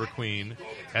as Oliver Queen,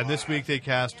 and this week they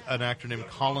cast an actor named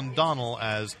Colin Donnell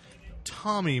as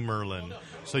Tommy Merlin.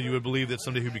 So you would believe that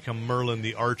somebody who become Merlin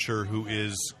the Archer, who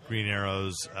is Green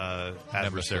Arrow's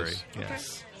adversary. Nemesis.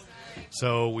 Yes.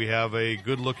 So we have a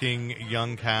good-looking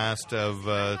young cast of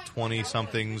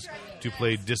 20-somethings to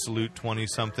play dissolute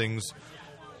 20-somethings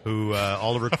who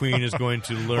Oliver Queen is going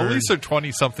to learn. At least they're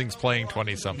 20-somethings playing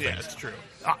 20-somethings. Yeah, it's true.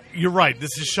 You're right.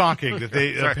 This is shocking. That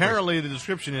they apparently the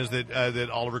description is that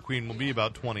Oliver Queen will be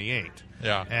about 28.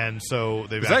 Yeah. And so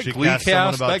they've Is that actually Glee cast someone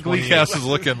cast? about That Glee 28. cast is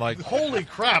looking like... Holy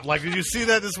crap! Like, did you see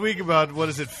that this week about what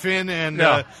is it, Finn and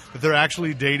Yeah. that they're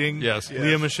actually dating? Yes.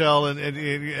 Leah Michelle and then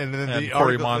And the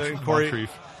Corey article,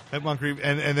 Moncrief. Moncrief,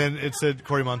 and then it said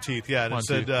Corey Monteith. Yeah, and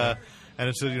Monteith, it said. And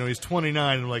it said, he's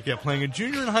 29. And I'm like, yeah, playing a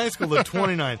junior in high school at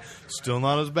 29. Still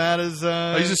not as bad as...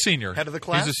 Oh, he's a senior. Head of the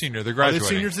class? He's a senior. They're Are they graduating.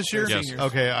 seniors this year? Yes. Seniors.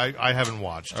 Okay, I haven't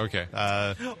watched. Okay.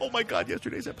 Oh my God!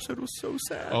 Yesterday's episode was so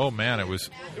sad. Oh, man, it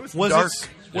was... Was dark.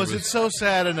 it so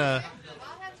sad in a...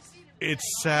 It's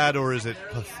sad or is it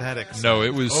pathetic? sad? No,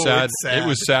 it was Oh, sad. it's sad. It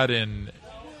was sad in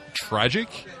tragic,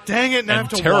 Dang it, now I and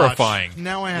have to terrifying. watch.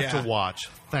 Now I have Yeah. to watch.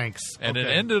 Thanks. and Okay.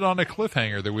 it ended on a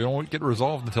cliffhanger that we won't get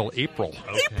resolved until April.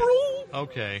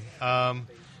 Okay.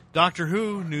 Doctor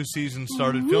Who, new season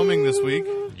started filming this week,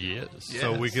 Yes.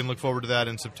 so we can look forward to that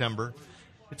in September.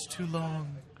 It's too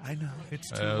long. I know.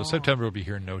 It's too long. September will be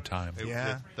here in no time.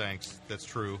 Yeah. Thanks. That's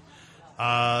true.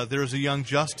 There's a Young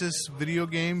Justice video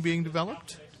game being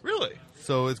developed. Really?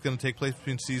 So it's going to take place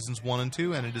between seasons 1 and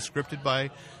 2, and it is scripted by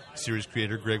series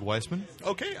creator Greg Weisman,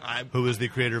 Okay. who is the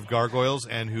creator of Gargoyles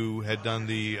and who had done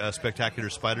the Spectacular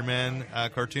Spider-Man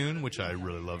cartoon, which I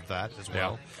really loved that as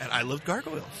well. And I loved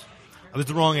Gargoyles. I was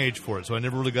the wrong age for it, so I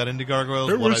never really got into Gargoyles.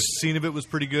 There What was- I've seen of it was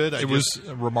pretty good. It was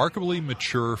remarkably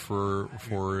mature for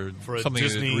a something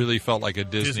Disney- that really felt like a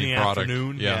Disney product.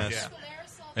 afternoon. Yeah. Yes.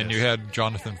 And you had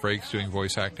Jonathan Frakes doing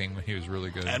voice acting. He was really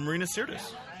good. And Marina Sirtis.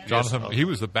 Jonathan, Yes. he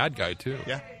was the bad guy too.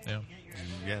 Yeah. Yeah.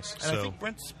 Yes. And So I think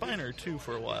Brent Spiner, too,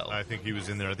 for a while. I think he was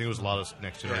in there. I think it was a lot of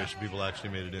Next Generation people actually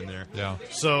made it in there. Yeah.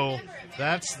 So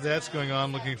that's going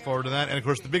on. Looking forward to that. And of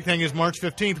course, the big thing is March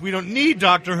 15th. We don't need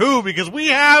Doctor Who because we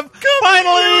have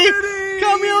finally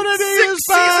Community is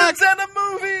back. Seasons and a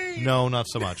movie! No, not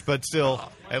so much. But still,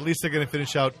 at least they're going to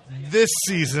finish out this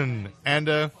season.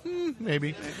 And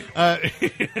maybe.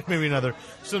 Maybe another.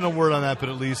 Still no word on that, but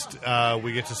at least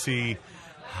we get to see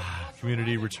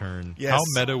Community return. Yes. How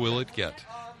meta will it get?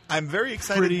 I'm very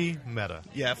excited. Pretty meta.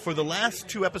 Yeah, for the last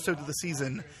 2 episodes of the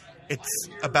season,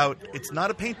 It's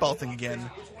not a paintball thing again.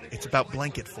 It's about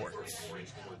blanket forts.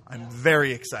 I'm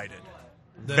very excited.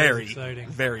 Very exciting.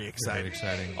 Very exciting. Very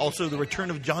exciting. Also, the return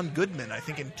of John Goodman, I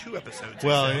think, in 2 episodes.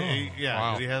 Well,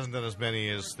 Wow. he hasn't done as many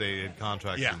as they had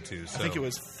contracted him to. So. I think it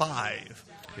was 5.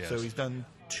 Yes. So he's done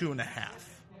 2.5.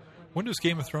 When does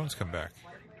Game of Thrones come back?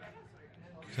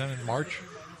 Is that in March?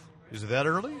 Is it that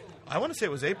early? I want to say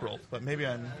it was April, but maybe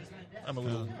I'm a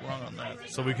little wrong on that.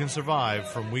 So we can survive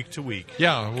from week to week.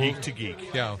 Yeah, Geek to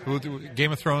geek. Yeah,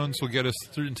 Game of Thrones will get us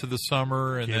through into the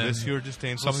summer, and Give then us your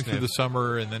disdainful something sniff. through the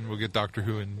summer, and then we'll get Doctor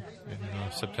Who in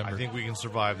September. I think we can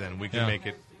survive then. We can Yeah. make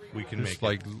it. We can It's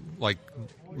make like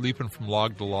leaping from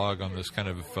log to log on this kind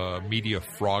of media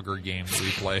Frogger game that we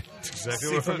play. it. Exactly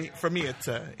See, what for me, it's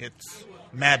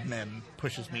Mad Men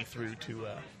pushes me through to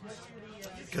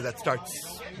because that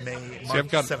starts March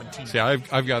 17th. See,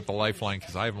 I've got the lifeline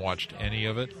because I haven't watched any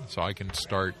of it, so I can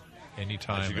start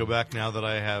anytime. I should go back now that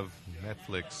I have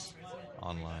Netflix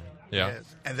online. Yeah, Yes.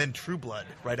 And then True Blood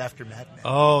right after Mad Men.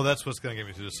 Oh, that's what's going to get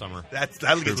me through the summer.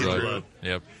 That'll get True you Blood. through.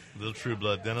 Yep. Little True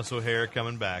Blood. Dennis O'Hare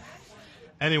coming back.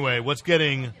 Anyway, what's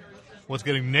getting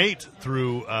Nate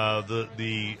through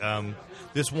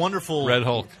this wonderful Red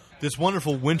Hulk. this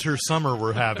wonderful winter summer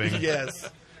we're having Yes.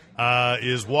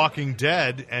 is Walking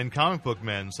Dead and Comic Book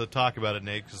Men. So talk about it,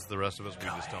 Nate, because the rest of us we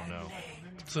just don't know.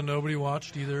 So nobody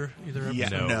watched either episode. Yeah.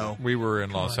 No. We were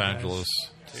in Los on, guys. Angeles.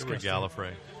 They were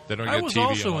Gallifrey. They don't I get was TV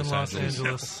also in in Los Angeles.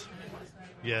 Angeles.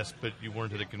 Yes, but you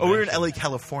weren't at a convention. Oh, we were in LA,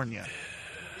 California.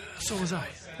 So was I.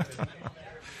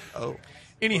 Oh.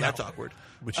 Anyhow, Well, that's awkward.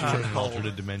 Which is in an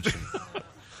alternate dimension.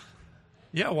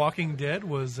 yeah, Walking Dead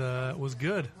was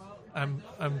good.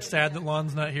 I'm sad that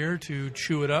Lon's not here to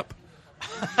chew it up,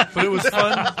 but it was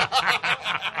fun.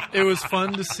 It was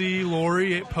fun to see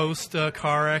Lori post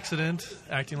car accident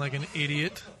acting like an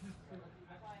idiot,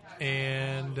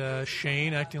 and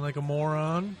Shane acting like a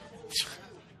moron,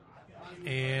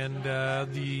 and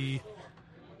the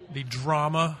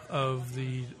drama of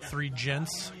the 3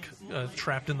 gents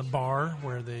trapped in the bar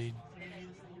where they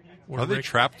were. Are they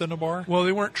trapped in a bar? Well,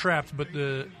 they weren't trapped, but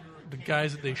the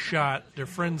guys that they shot, their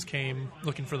friends came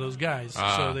looking for those guys,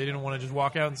 so they didn't want to just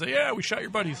walk out and say, "Yeah, we shot your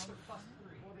buddies."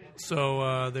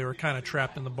 So they were kind of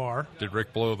trapped in the bar. Did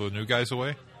Rick blow the new guys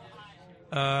away?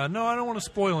 No, I don't want to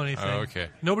spoil anything. Oh, okay.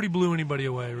 Nobody blew anybody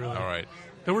away, really. All right.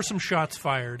 There were some shots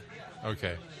fired.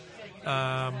 Okay.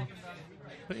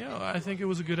 But, I think it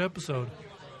was a good episode.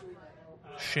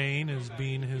 Shane is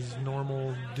being his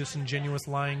normal, disingenuous,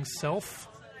 lying self.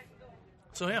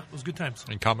 So, it was good times.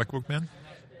 And Comic Book Men?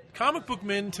 Comic Book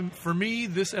Men, for me,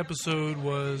 this episode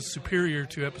was superior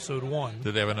to episode 1.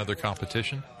 Did they have another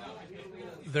competition?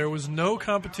 There was no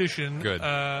competition. Good.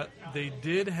 They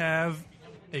did have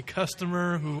a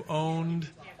customer who owned,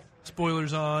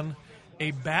 spoilers on,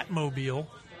 a Batmobile.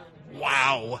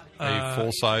 Wow. A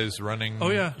full-size running Oh,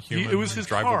 yeah. human It was his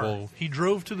car. drivable... He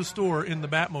drove to the store in the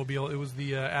Batmobile. It was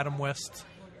the Adam West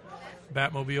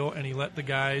Batmobile, and he let the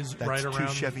guys That's ride 2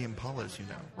 around, Chevy Impalas, you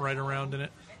know, ride around in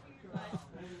it.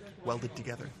 welded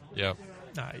together. Yeah.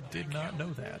 I did not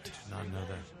know that. Not know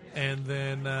that. And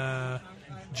then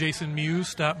Jason Mewes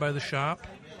stopped by the shop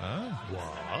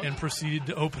and proceeded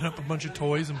to open up a bunch of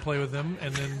toys and play with them,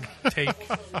 and then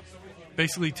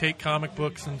basically take comic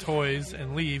books and toys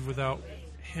and leave without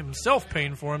himself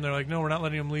paying for them. They're like, no, we're not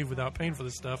letting him leave without paying for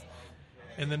this stuff.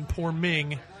 And then poor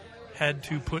Ming had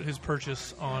to put his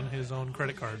purchase on his own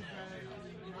credit card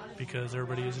because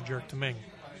everybody is a jerk to Ming.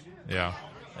 Yeah.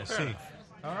 I see.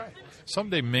 All right.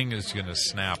 Someday Ming is going to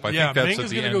snap. I Yeah, think that's Ming at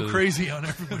is the going end to go of crazy on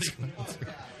everybody.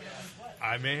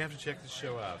 I may have to check the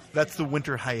show out. That's the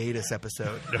winter hiatus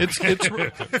episode. It's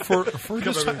for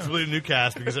this It's really a new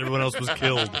cast because everyone else was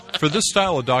killed. for this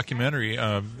style of documentary,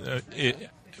 kind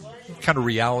of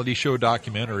reality show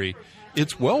documentary.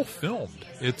 It's well filmed.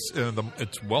 It's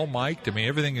well mic'd. I mean,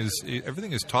 everything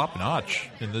is top notch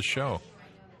in this show.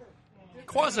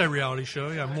 Quasi-reality show,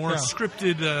 more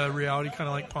scripted reality, kind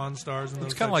of like Pawn Stars. And those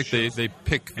It's kind of like types of they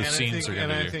pick the scenes they're going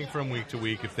And to I do. think from week to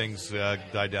week, if things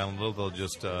die down a little, they'll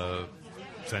just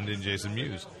send in Jason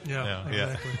Mewes. shows. Yeah,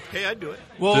 exactly. Hey, I'd do it.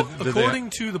 Well, Did they- according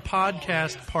to the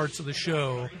podcast parts of the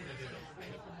show,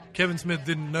 Kevin Smith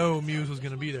didn't know Mewes was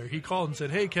going to be there. He called and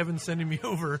said, "Hey, Kevin's sending me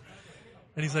over,"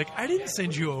 and he's like, "I didn't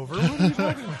send you over. What are you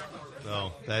talking about?"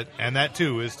 No, that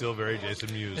too is still very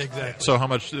Jason Mewes. Exactly. So, how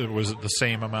much was it? The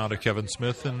same amount of Kevin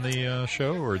Smith in the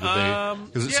show, or did they?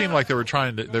 Because it yeah. seemed like they were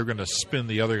going to spin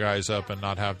the other guys up and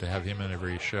not have to have him in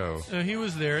every show. He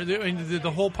was there.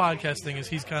 The whole podcast thing is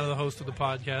he's kind of the host of the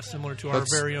podcast, similar to our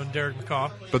That's- very own Derek McCaw.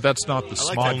 But that's not the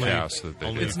I like that Smodcast that they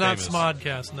only- do. It's not famous.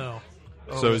 Smodcast, no.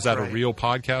 So is that right. a real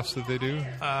podcast that they do?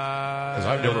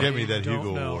 I've Don't get me that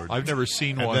Hugo know. Award. I've never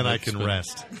seen And one. then I that's can been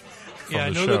rest. from Yeah, I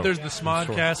the know show. that there's the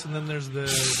Smodcast, and then there's the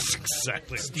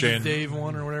Exactly. Steve Dave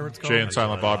one or whatever it's called. Jay and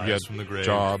Silent Bob get from the grave.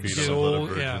 jobs. Feed Get on old,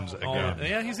 little yeah, virgins all again. that.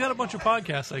 Yeah, he's got a bunch of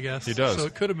podcasts, I guess. He does. So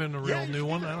it could have been a real new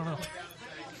one. I don't know.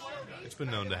 It's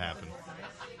been known to happen.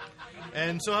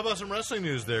 And so, how about some wrestling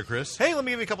news there, Chris? Hey, let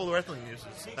me give you a couple of wrestling news.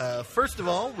 First of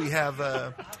all, we have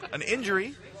an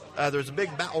injury. There's a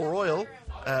big battle royal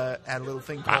at a little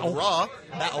thing called Raw.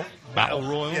 Battle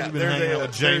Royal. Yeah, You've been there's hanging a- out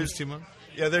with James there's- Timo.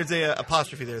 Yeah, there's a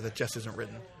apostrophe there that just isn't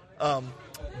written.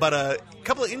 But a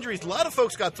couple of injuries. A lot of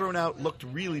folks got thrown out, looked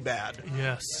really bad.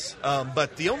 Yes.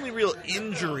 But the only real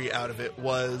injury out of it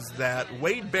was that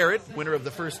Wade Barrett, winner of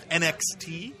the first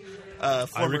NXT, I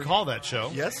former, recall that show.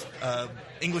 yes,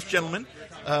 English gentleman,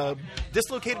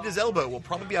 dislocated his elbow. Will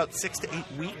probably be out 6 to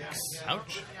 8 weeks.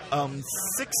 Ouch. I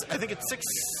think it's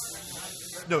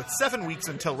 7 weeks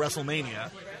until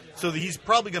WrestleMania. So he's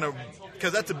probably going to,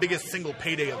 because that's the biggest single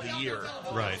payday of the year.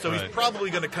 Right, So right. he's probably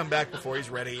going to come back before he's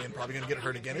ready and probably going to get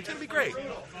hurt again. It's going to be great.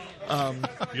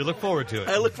 You look forward to it.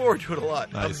 I look forward to it a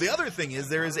lot. Nice. The other thing is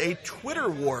there is a Twitter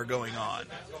war going on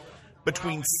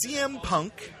between CM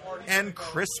Punk and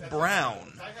Chris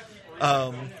Brown.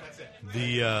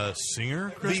 The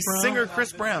singer, Chris The Brown? singer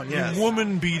Chris Brown, yes.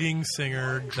 Woman-beating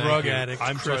singer, Thank drug you. addict.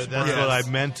 I'm Chris sorry, that's Brown. what I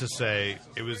meant to say.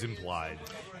 It was implied.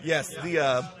 Yes, it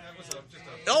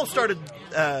all started,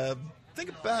 I think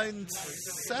about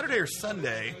Saturday or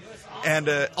Sunday, and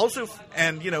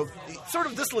sort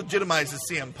of this legitimizes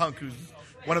CM Punk, who's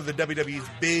one of the WWE's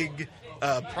big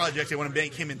projects. They want to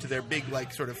make him into their big,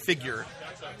 like, sort of figure.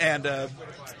 And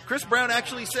Chris Brown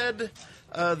actually said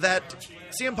that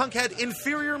CM Punk had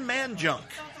inferior man junk.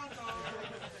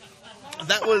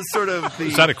 That was sort of the...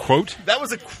 Is that a quote? That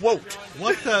was a quote.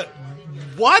 What the?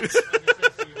 What?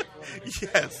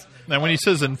 Yes. Now, when he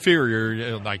says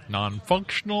inferior, like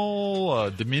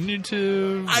non-functional,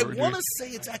 diminutive, I or want to say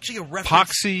it's actually a reference...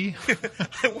 epoxy.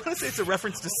 I want to say it's a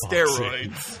reference to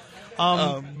steroids.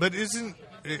 But isn't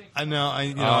I know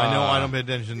I don't pay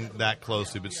attention that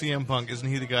closely, but CM Punk, isn't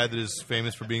he the guy that is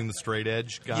famous for being the straight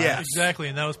edge guy? Yes. Exactly,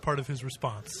 and that was part of his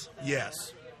response. Yes.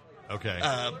 Okay.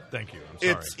 Thank you. I'm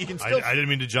it's- sorry. you can still- I didn't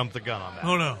mean to jump the gun on that.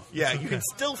 Oh, no. Yeah, It's you okay. can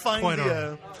still find Quite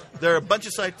there are a bunch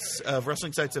of sites, of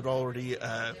wrestling sites that have already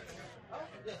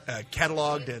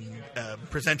cataloged and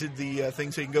presented the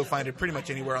thing, so you can go find it pretty much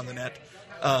anywhere on the net.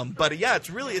 But yeah,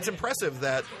 it's impressive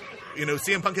that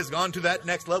CM Punk has gone to that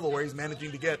next level where he's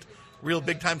managing to get real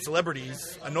big time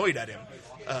celebrities annoyed at him.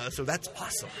 So that's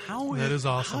awesome. That is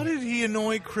awesome. How did he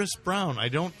annoy Chris Brown? I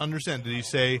don't understand. Did he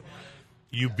say,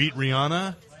 "You beat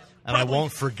Rihanna, and I Probably.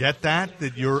 won't forget that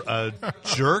you're a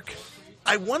jerk"?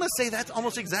 I want to say that's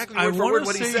almost exactly I word for wanna word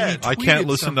what he say said. I can't tweeted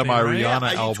listen to something, my right? Rihanna Yeah,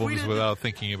 he albums tweeted- without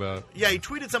thinking about. Yeah, he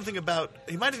tweeted something about.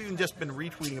 He might have even just been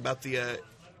retweeting about the.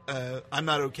 I'm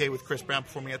not okay with Chris Brown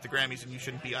performing at the Grammys, and you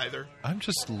shouldn't be either. I'm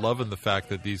just loving the fact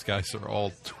that these guys are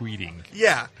all tweeting.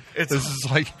 Yeah, it's This is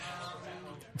like,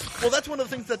 well. That's one of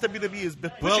the things that WWE is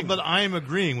pushing. Well, but I'm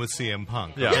agreeing with CM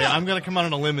Punk. Yeah. Okay? Yeah. I'm going to come out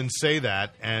on a limb and say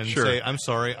that, and Sure. say, I'm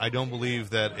sorry, I don't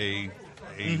believe that a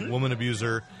woman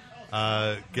abuser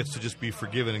gets to just be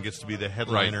forgiven and gets to be the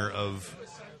headliner of...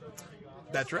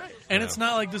 that's right. And it's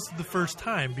not like this is the first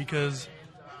time, because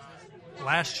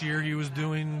last year he was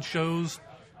doing shows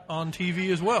on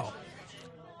TV as well.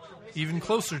 Even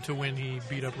closer to when he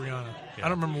beat up Rihanna. I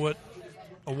don't remember what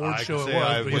award I show can it say was,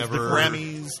 I've but he was never- The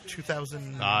Grammys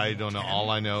 2000. I don't know. All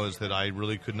I know is that I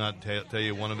really could not tell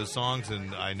you one of his songs,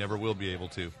 and I never will be able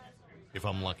to, if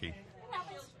I'm lucky.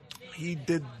 He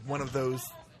did one of those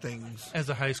things. as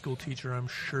a high school teacher, I'm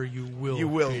sure you will be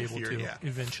able hear, to yeah.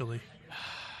 eventually.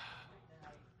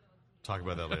 Talk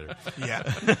about that later.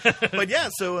 Yeah, but yeah.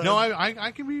 So No,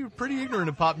 I can be pretty ignorant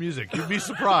of pop music. You'd be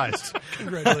surprised.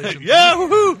 Congratulations. Yeah,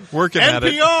 woohoo! Working at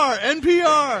it.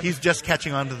 NPR! he's just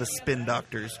catching on to the spin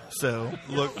doctors. So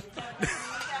Look,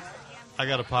 I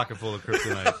got a pocket full of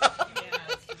kryptonite.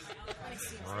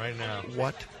 Right now.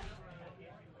 what?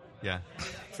 Yeah.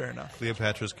 Fair enough.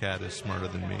 Cleopatra's cat is smarter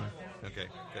than me. Okay,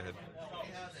 go ahead.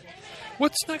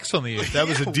 what's next on the? That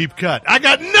was a deep cut. I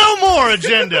got no more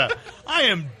agenda. I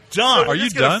am done. Are you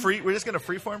done? We're just gonna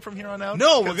freeform from here on out.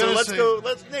 No, we're So gonna let's say- go.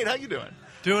 Nate, how you doing?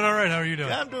 Doing all right. How are you doing?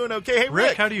 Yeah, I'm doing okay. Hey, Rick,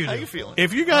 Rick, how do you How do? you feeling?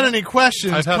 If you got any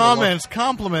questions, I've had a comments,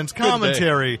 compliments,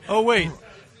 commentary. Oh, wait.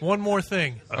 One more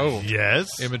thing. Oh,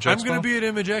 Yes. Image I'm Expo? going to be at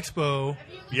Image Expo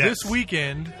Yes. this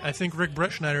weekend. I think Rick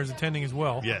Bretschneider is attending as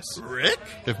well. Yes. Rick?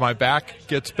 If my back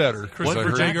gets better, 'cause I Christopher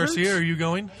heard- J. Back Garcia, hurts? are you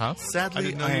going? Huh? Sadly, I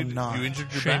didn't know am you, not. you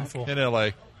injured your Shameful. In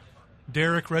LA.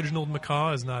 Derek Reginald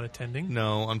McCaw is not attending. back.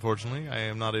 No, unfortunately, I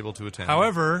am not able to attend.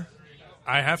 However,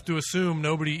 I have to assume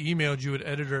nobody emailed you at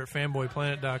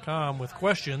editor@fanboyplanet.com with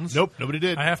questions. Nope, nobody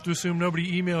did. I have to assume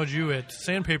nobody emailed you at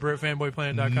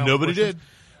sandpaper@fanboyplanet.com. Nobody did.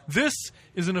 This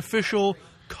is an official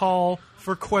call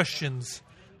for questions,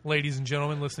 ladies and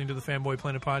gentlemen listening to the Fanboy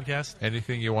Planet podcast.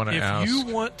 Anything you want to If ask. you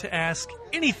want to ask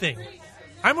anything,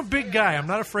 I'm a big guy. I'm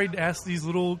not afraid to ask these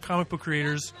little comic book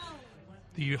creators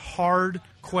the hard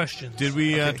questions. Did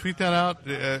we tweet that out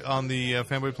on the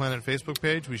Fanboy Planet Facebook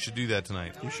page? We should do that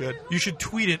tonight. You should. You should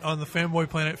tweet it on the Fanboy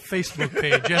Planet Facebook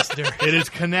page. Yes, Derek. It is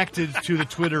connected to the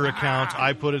Twitter account.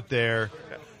 I put it there.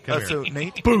 Come here. So,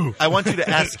 Nate, I want you to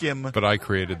ask him. But I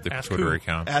created the Ask Twitter who?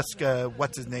 account. Ask,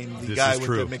 what's his name? The This guy is with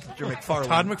true. the McFarlane.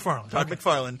 Todd McFarlane. Todd Okay.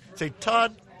 McFarlane. Say,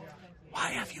 Todd,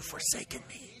 why have you forsaken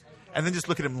me? And then just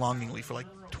look at him longingly for like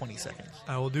 20 seconds.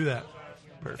 I will do that.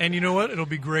 Perfect. And you know what? It'll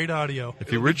be great audio.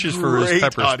 If he reaches for his Great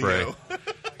pepper audio. spray,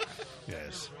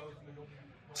 Yes.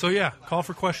 So yeah, call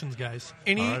for questions, guys.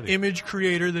 Any Alrighty. image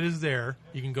creator that is there,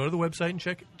 you can go to the website and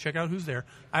check out who's there.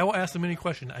 I will ask them any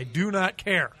question. I do not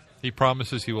care. he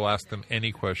promises he will ask them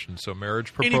any questions. So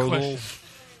marriage Any proposals.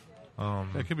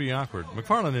 That could be awkward.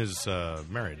 McFarlane is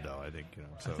married, though, I think.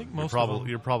 So I think you're most probably, of them.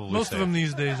 You're probably most safe. of them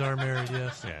these days are married.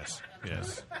 Yes, Yes,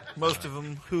 yes. Most of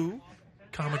them who?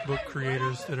 comic book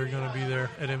creators that are going to be there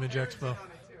at Image Expo.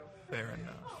 Fair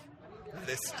enough.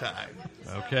 This time.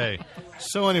 Okay.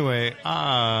 So anyway,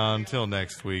 until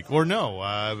next week. Or no,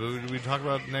 we talk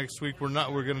about next week. We're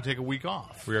going to take a week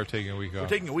off. We are taking a week off. We're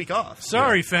taking a week off.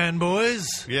 Sorry,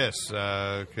 fanboys. Yes,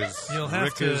 because You'll have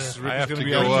Rick to- is I have going to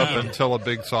be go out of up town. and tell a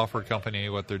big software company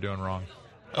what they're doing wrong.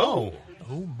 Oh.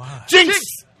 Oh my! Jinx!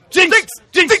 Jinx!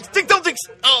 Jinx! Jinx! Jinx! Don't jinx!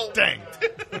 Oh, Dang.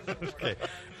 Okay.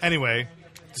 Anyway,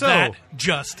 so That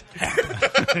just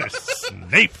happened.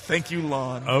 Snape. Thank you,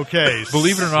 Lon. Okay.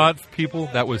 Believe it or not, people,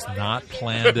 that was not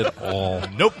planned at all.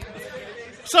 Nope.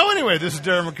 So anyway, this is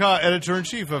Darren McCaw,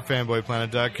 editor-in-chief of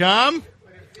FanboyPlanet.com.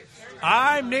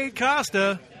 I'm Nate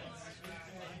Costa.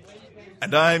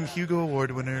 And I'm Hugo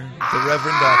Award winner, the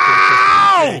Reverend Dr.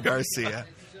 Christopher J. Garcia.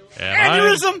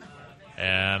 Aneurysm.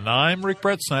 And I'm Rick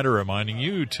Brett Snyder reminding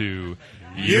you to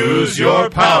Use your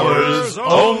powers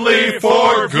only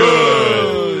for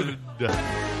good. I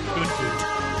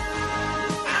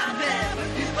never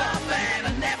give up and I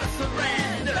never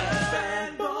surrender.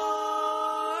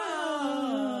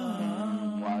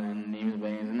 Fanboy. Watching these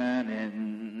veins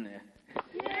running.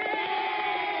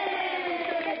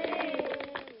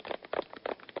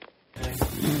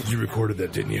 You recorded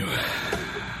that, didn't you?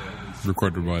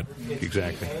 Recorded what?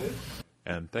 Exactly.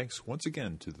 And thanks once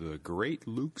again to the great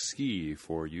Luke Ski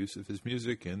for use of his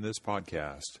music in this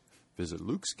podcast. Visit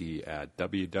Luke Ski at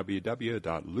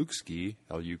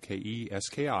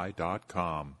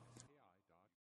www.lukeski.com.